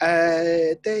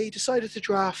 they decided to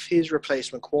draft his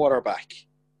replacement quarterback.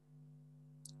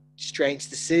 Strange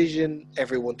decision.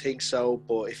 Everyone thinks so,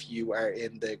 but if you are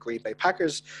in the Green Bay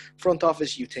Packers front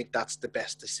office, you think that's the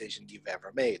best decision you've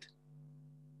ever made.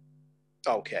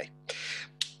 Okay.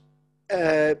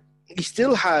 He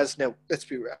still has, now, let's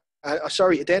be real.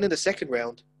 Then in the second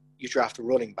round, you draft a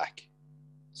running back.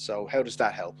 So how does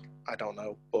that help? I don't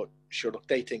know, but sure, look,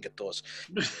 they think it does.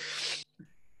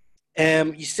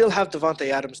 You still have Devontae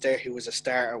Adams there, who was a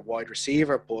starter wide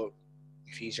receiver, but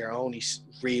if he's your only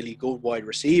really good wide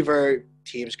receiver,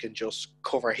 teams can just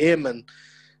cover him, and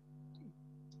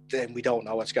then we don't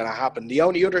know what's going to happen. The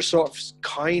only other sort of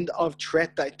kind of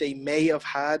threat that they may have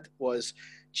had was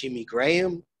Jimmy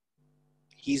Graham.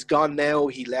 He's gone now.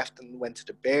 He left and went to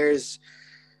the Bears.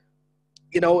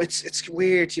 It's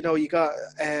weird. You got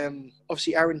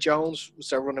obviously Aaron Jones was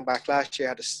their running back last year,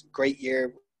 had a great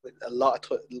year with a lot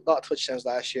of touchdowns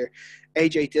last year.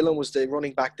 A.J. Dillon was the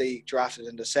running back they drafted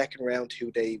in the second round,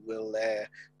 who they will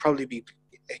probably be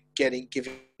giving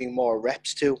more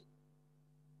reps to.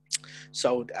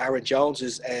 So Aaron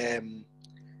Jones's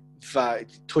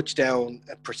touchdown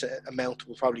amount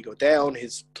will probably go down.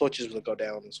 His touches will go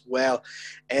down as well.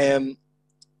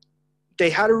 They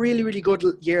had a really, really good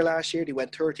year last year. They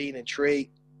went 13-3.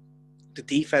 The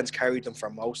defense carried them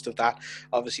for most of that.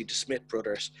 Obviously, the Smith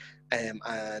brothers and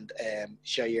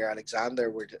Jair Alexander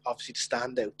were obviously the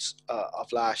standouts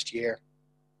of last year.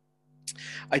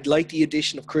 I'd like the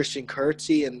addition of Christian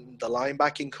Kirksey and the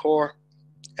linebacking core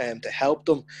to help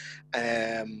them.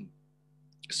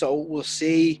 So we'll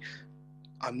see.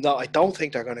 I don't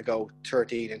think they're going to go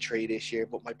 13-3 this year,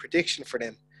 but my prediction for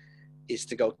them is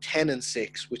to go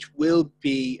 10-6, which will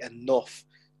be enough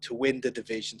to win the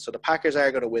division. So the Packers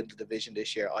are going to win the division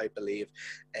this year, I believe.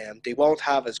 They won't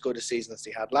have as good a season as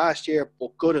they had last year,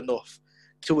 but good enough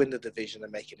to win the division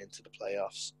and make it into the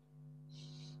playoffs.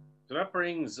 So that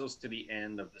brings us to the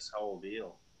end of this whole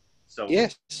deal. So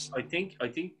yes, I think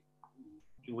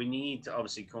we need to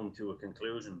obviously come to a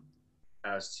conclusion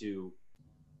as to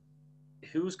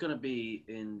who's going to be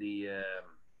in the.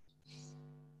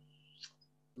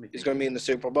 Who's going to be in the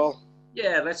Super Bowl?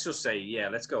 Yeah, let's just say,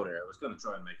 let's go there. I was going to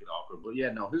try and make it awkward, but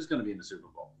who's going to be in the Super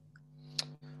Bowl?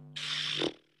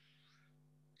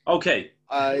 Okay.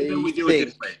 How about we do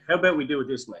it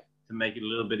this way to make it a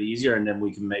little bit easier, and then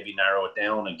we can maybe narrow it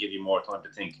down and give you more time to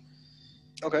think.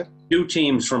 Okay. 2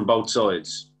 teams from both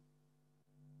sides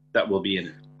that will be in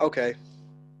it. Okay.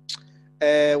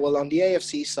 Well, on the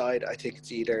AFC side, I think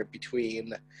it's either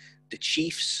between the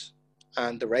Chiefs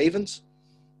and the Ravens.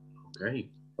 Okay.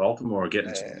 Baltimore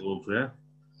getting some love there.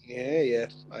 Yeah,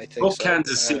 I think Both so.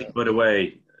 Kansas City, by the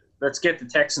way. Let's get the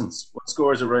Texans. What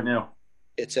score is it right now?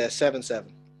 It's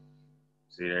 7-7.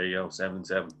 See, there you go,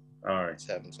 7-7. All right.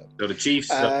 7-7. So the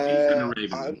Chiefs and the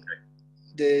Ravens.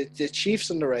 The Chiefs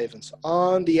and the Ravens.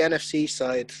 On the NFC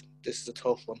side, this is a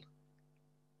tough one.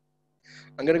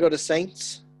 I'm going to go to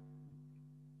Saints.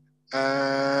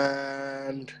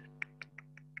 And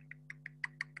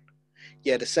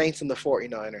the Saints and the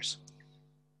 49ers.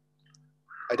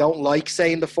 I don't like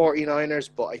saying the 49ers,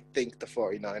 but I think the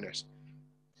 49ers.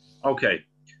 Okay.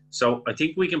 So I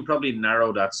think we can probably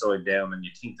narrow that side down, and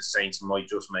you think the Saints might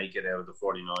just make it out of the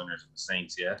 49ers and the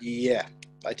Saints, yeah? Yeah,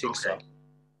 I think so.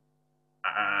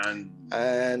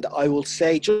 And I will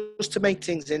say, just to make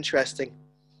things interesting,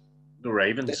 the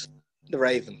Ravens. The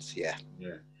Ravens, yeah.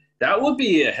 Yeah. That would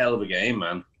be a hell of a game,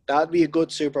 man. That'd be a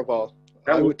good Super Bowl.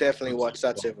 I would definitely watch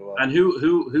that Super Bowl. And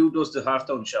who does the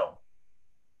halftime show?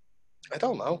 I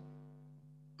don't know.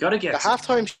 Gotta get the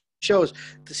halftime shows.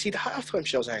 To see the halftime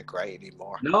shows aren't great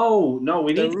anymore. No,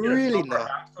 we need to get really a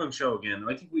proper halftime show again.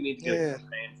 I think we need to get a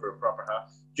campaign for a proper half.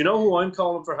 Do you know who I'm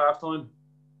calling for halftime?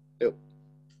 Who?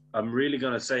 I'm really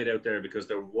going to say it out there because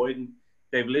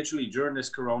they've literally, during this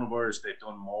coronavirus, they've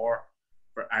done more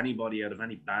for anybody out of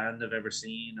any band I've ever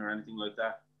seen or anything like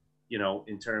that. You know,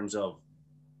 in terms of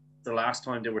the last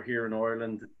time they were here in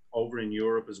Ireland, over in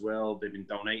Europe as well, they've been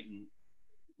donating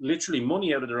literally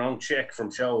money out of their own check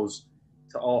from shows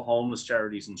to all homeless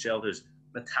charities and shelters.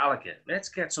 Metallica, let's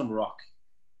get some rock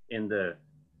in the.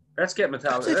 Let's get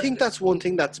Metallica. I think that's one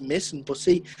thing that's missing. But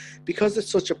see, because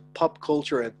it's such a pop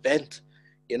culture event,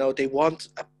 you know, they want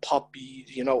a pop,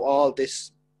 you know, all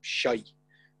this shite.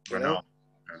 I know.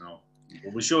 Well,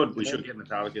 we should get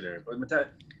Metallica there, but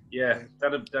that'd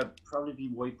probably be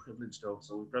white privilege though.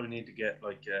 So we probably need to get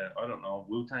like I don't know,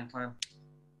 Wu-Tang Clan.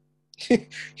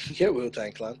 Yeah,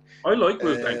 Wu-Tang Clan. I like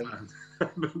Wu-Tang Clan.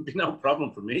 Be no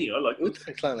problem for me. I like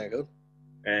Wu-Tang Clan are good.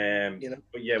 You know,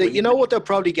 but yeah, you know what they'll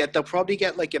probably get? They'll probably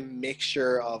get like a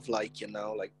mixture of like, you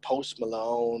know, like Post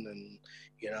Malone and,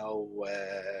 you know,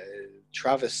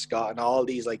 Travis Scott and all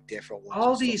these like different ones.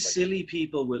 All these silly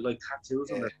people with like tattoos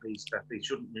on their face that they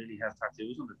shouldn't really have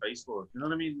tattoos on their face for. You know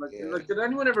what I mean? Like did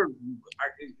anyone ever,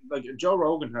 like Joe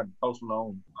Rogan had Post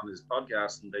Malone on his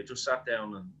podcast and they just sat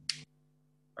down and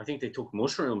I think they took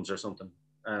mushrooms or something.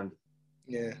 And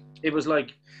it was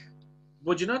like,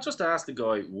 would you not just ask the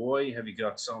guy, why have you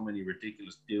got so many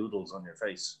ridiculous doodles on your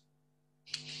face?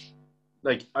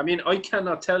 Like, I mean, I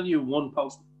cannot tell you one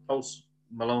Post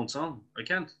Malone song. I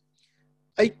can't.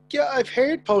 I've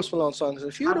heard Post Malone songs.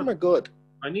 A few of them are good.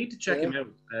 I need to check him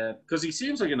out because he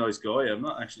seems like a nice guy. I'm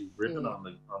not actually ripping on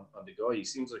the guy. He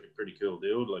seems like a pretty cool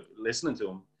dude. Like listening to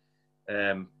him.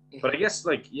 But I guess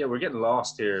like we're getting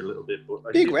lost here a little bit.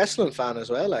 But big wrestling fan as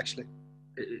well, actually.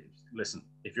 Listen,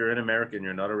 if you're in America and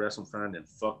you're not a wrestling fan, then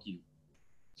fuck you.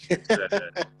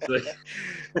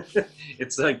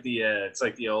 It's like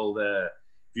the old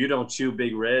if you don't chew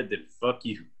Big Red, then fuck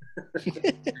you.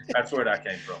 That's where that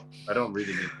came from. I don't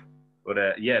really mean, but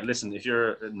listen, if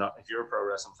you're a pro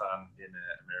wrestling fan in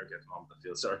America at the moment, I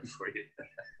feel sorry for you.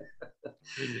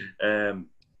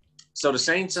 So the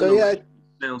Saints and the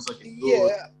sounds like a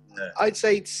good. I'd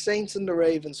say Saints and the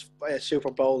Ravens Super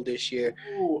Bowl this year.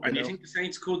 Ooh, and you think the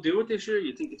Saints could do it this year?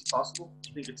 You think it's possible?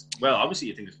 You think it's obviously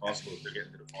you think it's possible if they're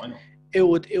getting to the final. It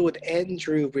would end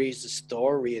Drew Brees'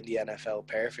 story in the NFL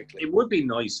perfectly. It would be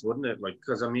nice, wouldn't it? Like,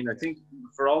 because I mean, I think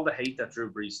for all the hate that Drew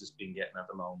Brees has been getting at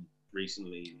the moment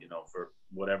recently, you know, for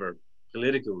whatever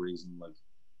political reason, like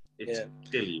it's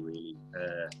silly, really.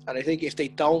 And I think if they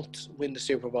don't win the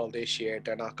Super Bowl this year,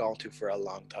 they're not going to for a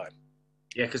long time.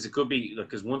 Yeah, because it could be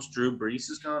because once Drew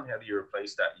Brees is gone, how do you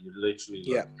replace that? You literally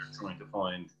you're trying to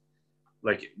find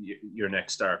like your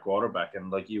next star quarterback,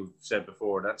 and like you said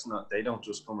before, that's not they don't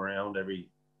just come around every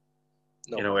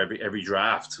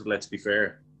draft. Let's be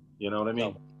fair, you know what I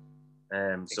mean.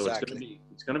 So exactly.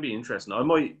 it's gonna be interesting. I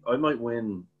might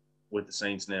win with the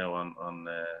Saints now on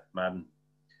Madden,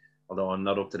 although I'm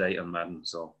not up to date on Madden,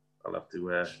 so I'll have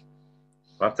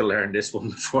to learn this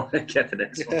one before I get the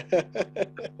next one.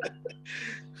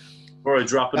 Before I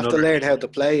drop another. Have to learn how to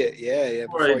play it,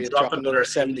 Before you drop another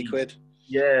 70 quid.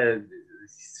 Yeah,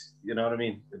 you know what I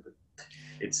mean.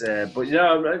 It's but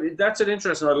yeah, that's an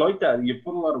interesting. I like that. You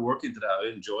put a lot of work into that. I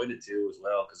enjoyed it too as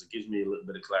well because it gives me a little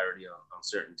bit of clarity on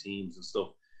certain teams and stuff.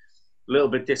 A little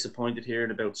bit disappointed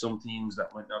hearing about some teams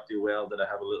that might not do well. That I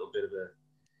have a little bit of a.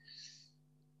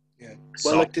 Yeah.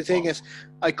 Well, like the thing is,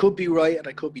 I could be right and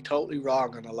I could be totally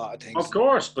wrong on a lot of things. Of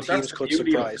course, but teams that's could the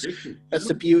beauty surprise. Of prediction. That's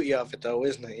the beauty of it, though,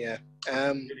 isn't it? Yeah.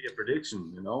 Beauty of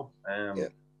prediction, you know.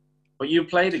 But you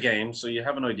play the game, so you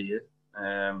have an idea.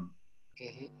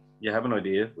 You have an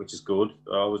idea, which is good.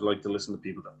 I always like to listen to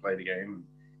people that play the game.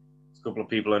 There's a couple of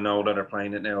people I know that are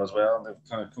playing it now as well. And they've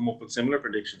kind of come up with similar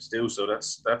predictions too. So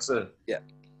that's an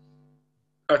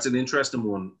interesting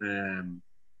one. I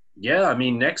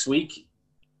mean, next week.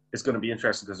 It's going to be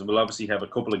interesting because we'll obviously have a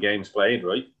couple of games played,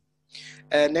 right?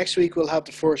 Next week we'll have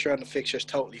the first round of fixtures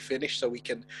totally finished, so we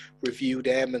can review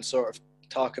them and sort of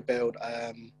talk about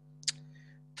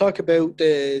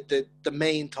the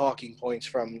main talking points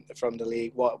from the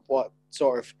league. What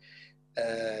sort of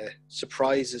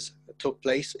surprises took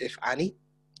place, if any?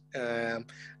 Am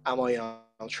I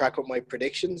on track with my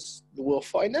predictions? We'll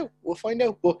find out.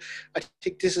 But I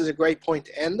think this is a great point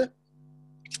to end it.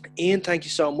 Ian, thank you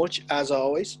so much, as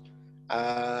always.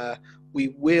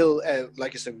 We will,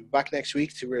 like I said, we'll be back next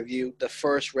week to review the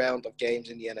first round of games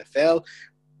in the NFL.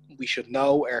 We should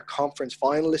know our conference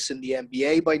finalists in the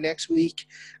NBA by next week,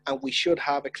 and we should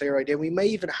have a clear idea. We may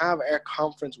even have our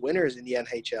conference winners in the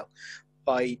NHL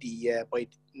by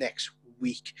next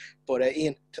week. But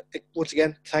Ian, once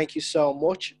again, thank you so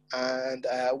much, and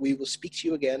we will speak to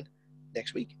you again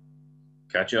next week.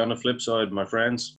 Catch you on the flip side, my friends.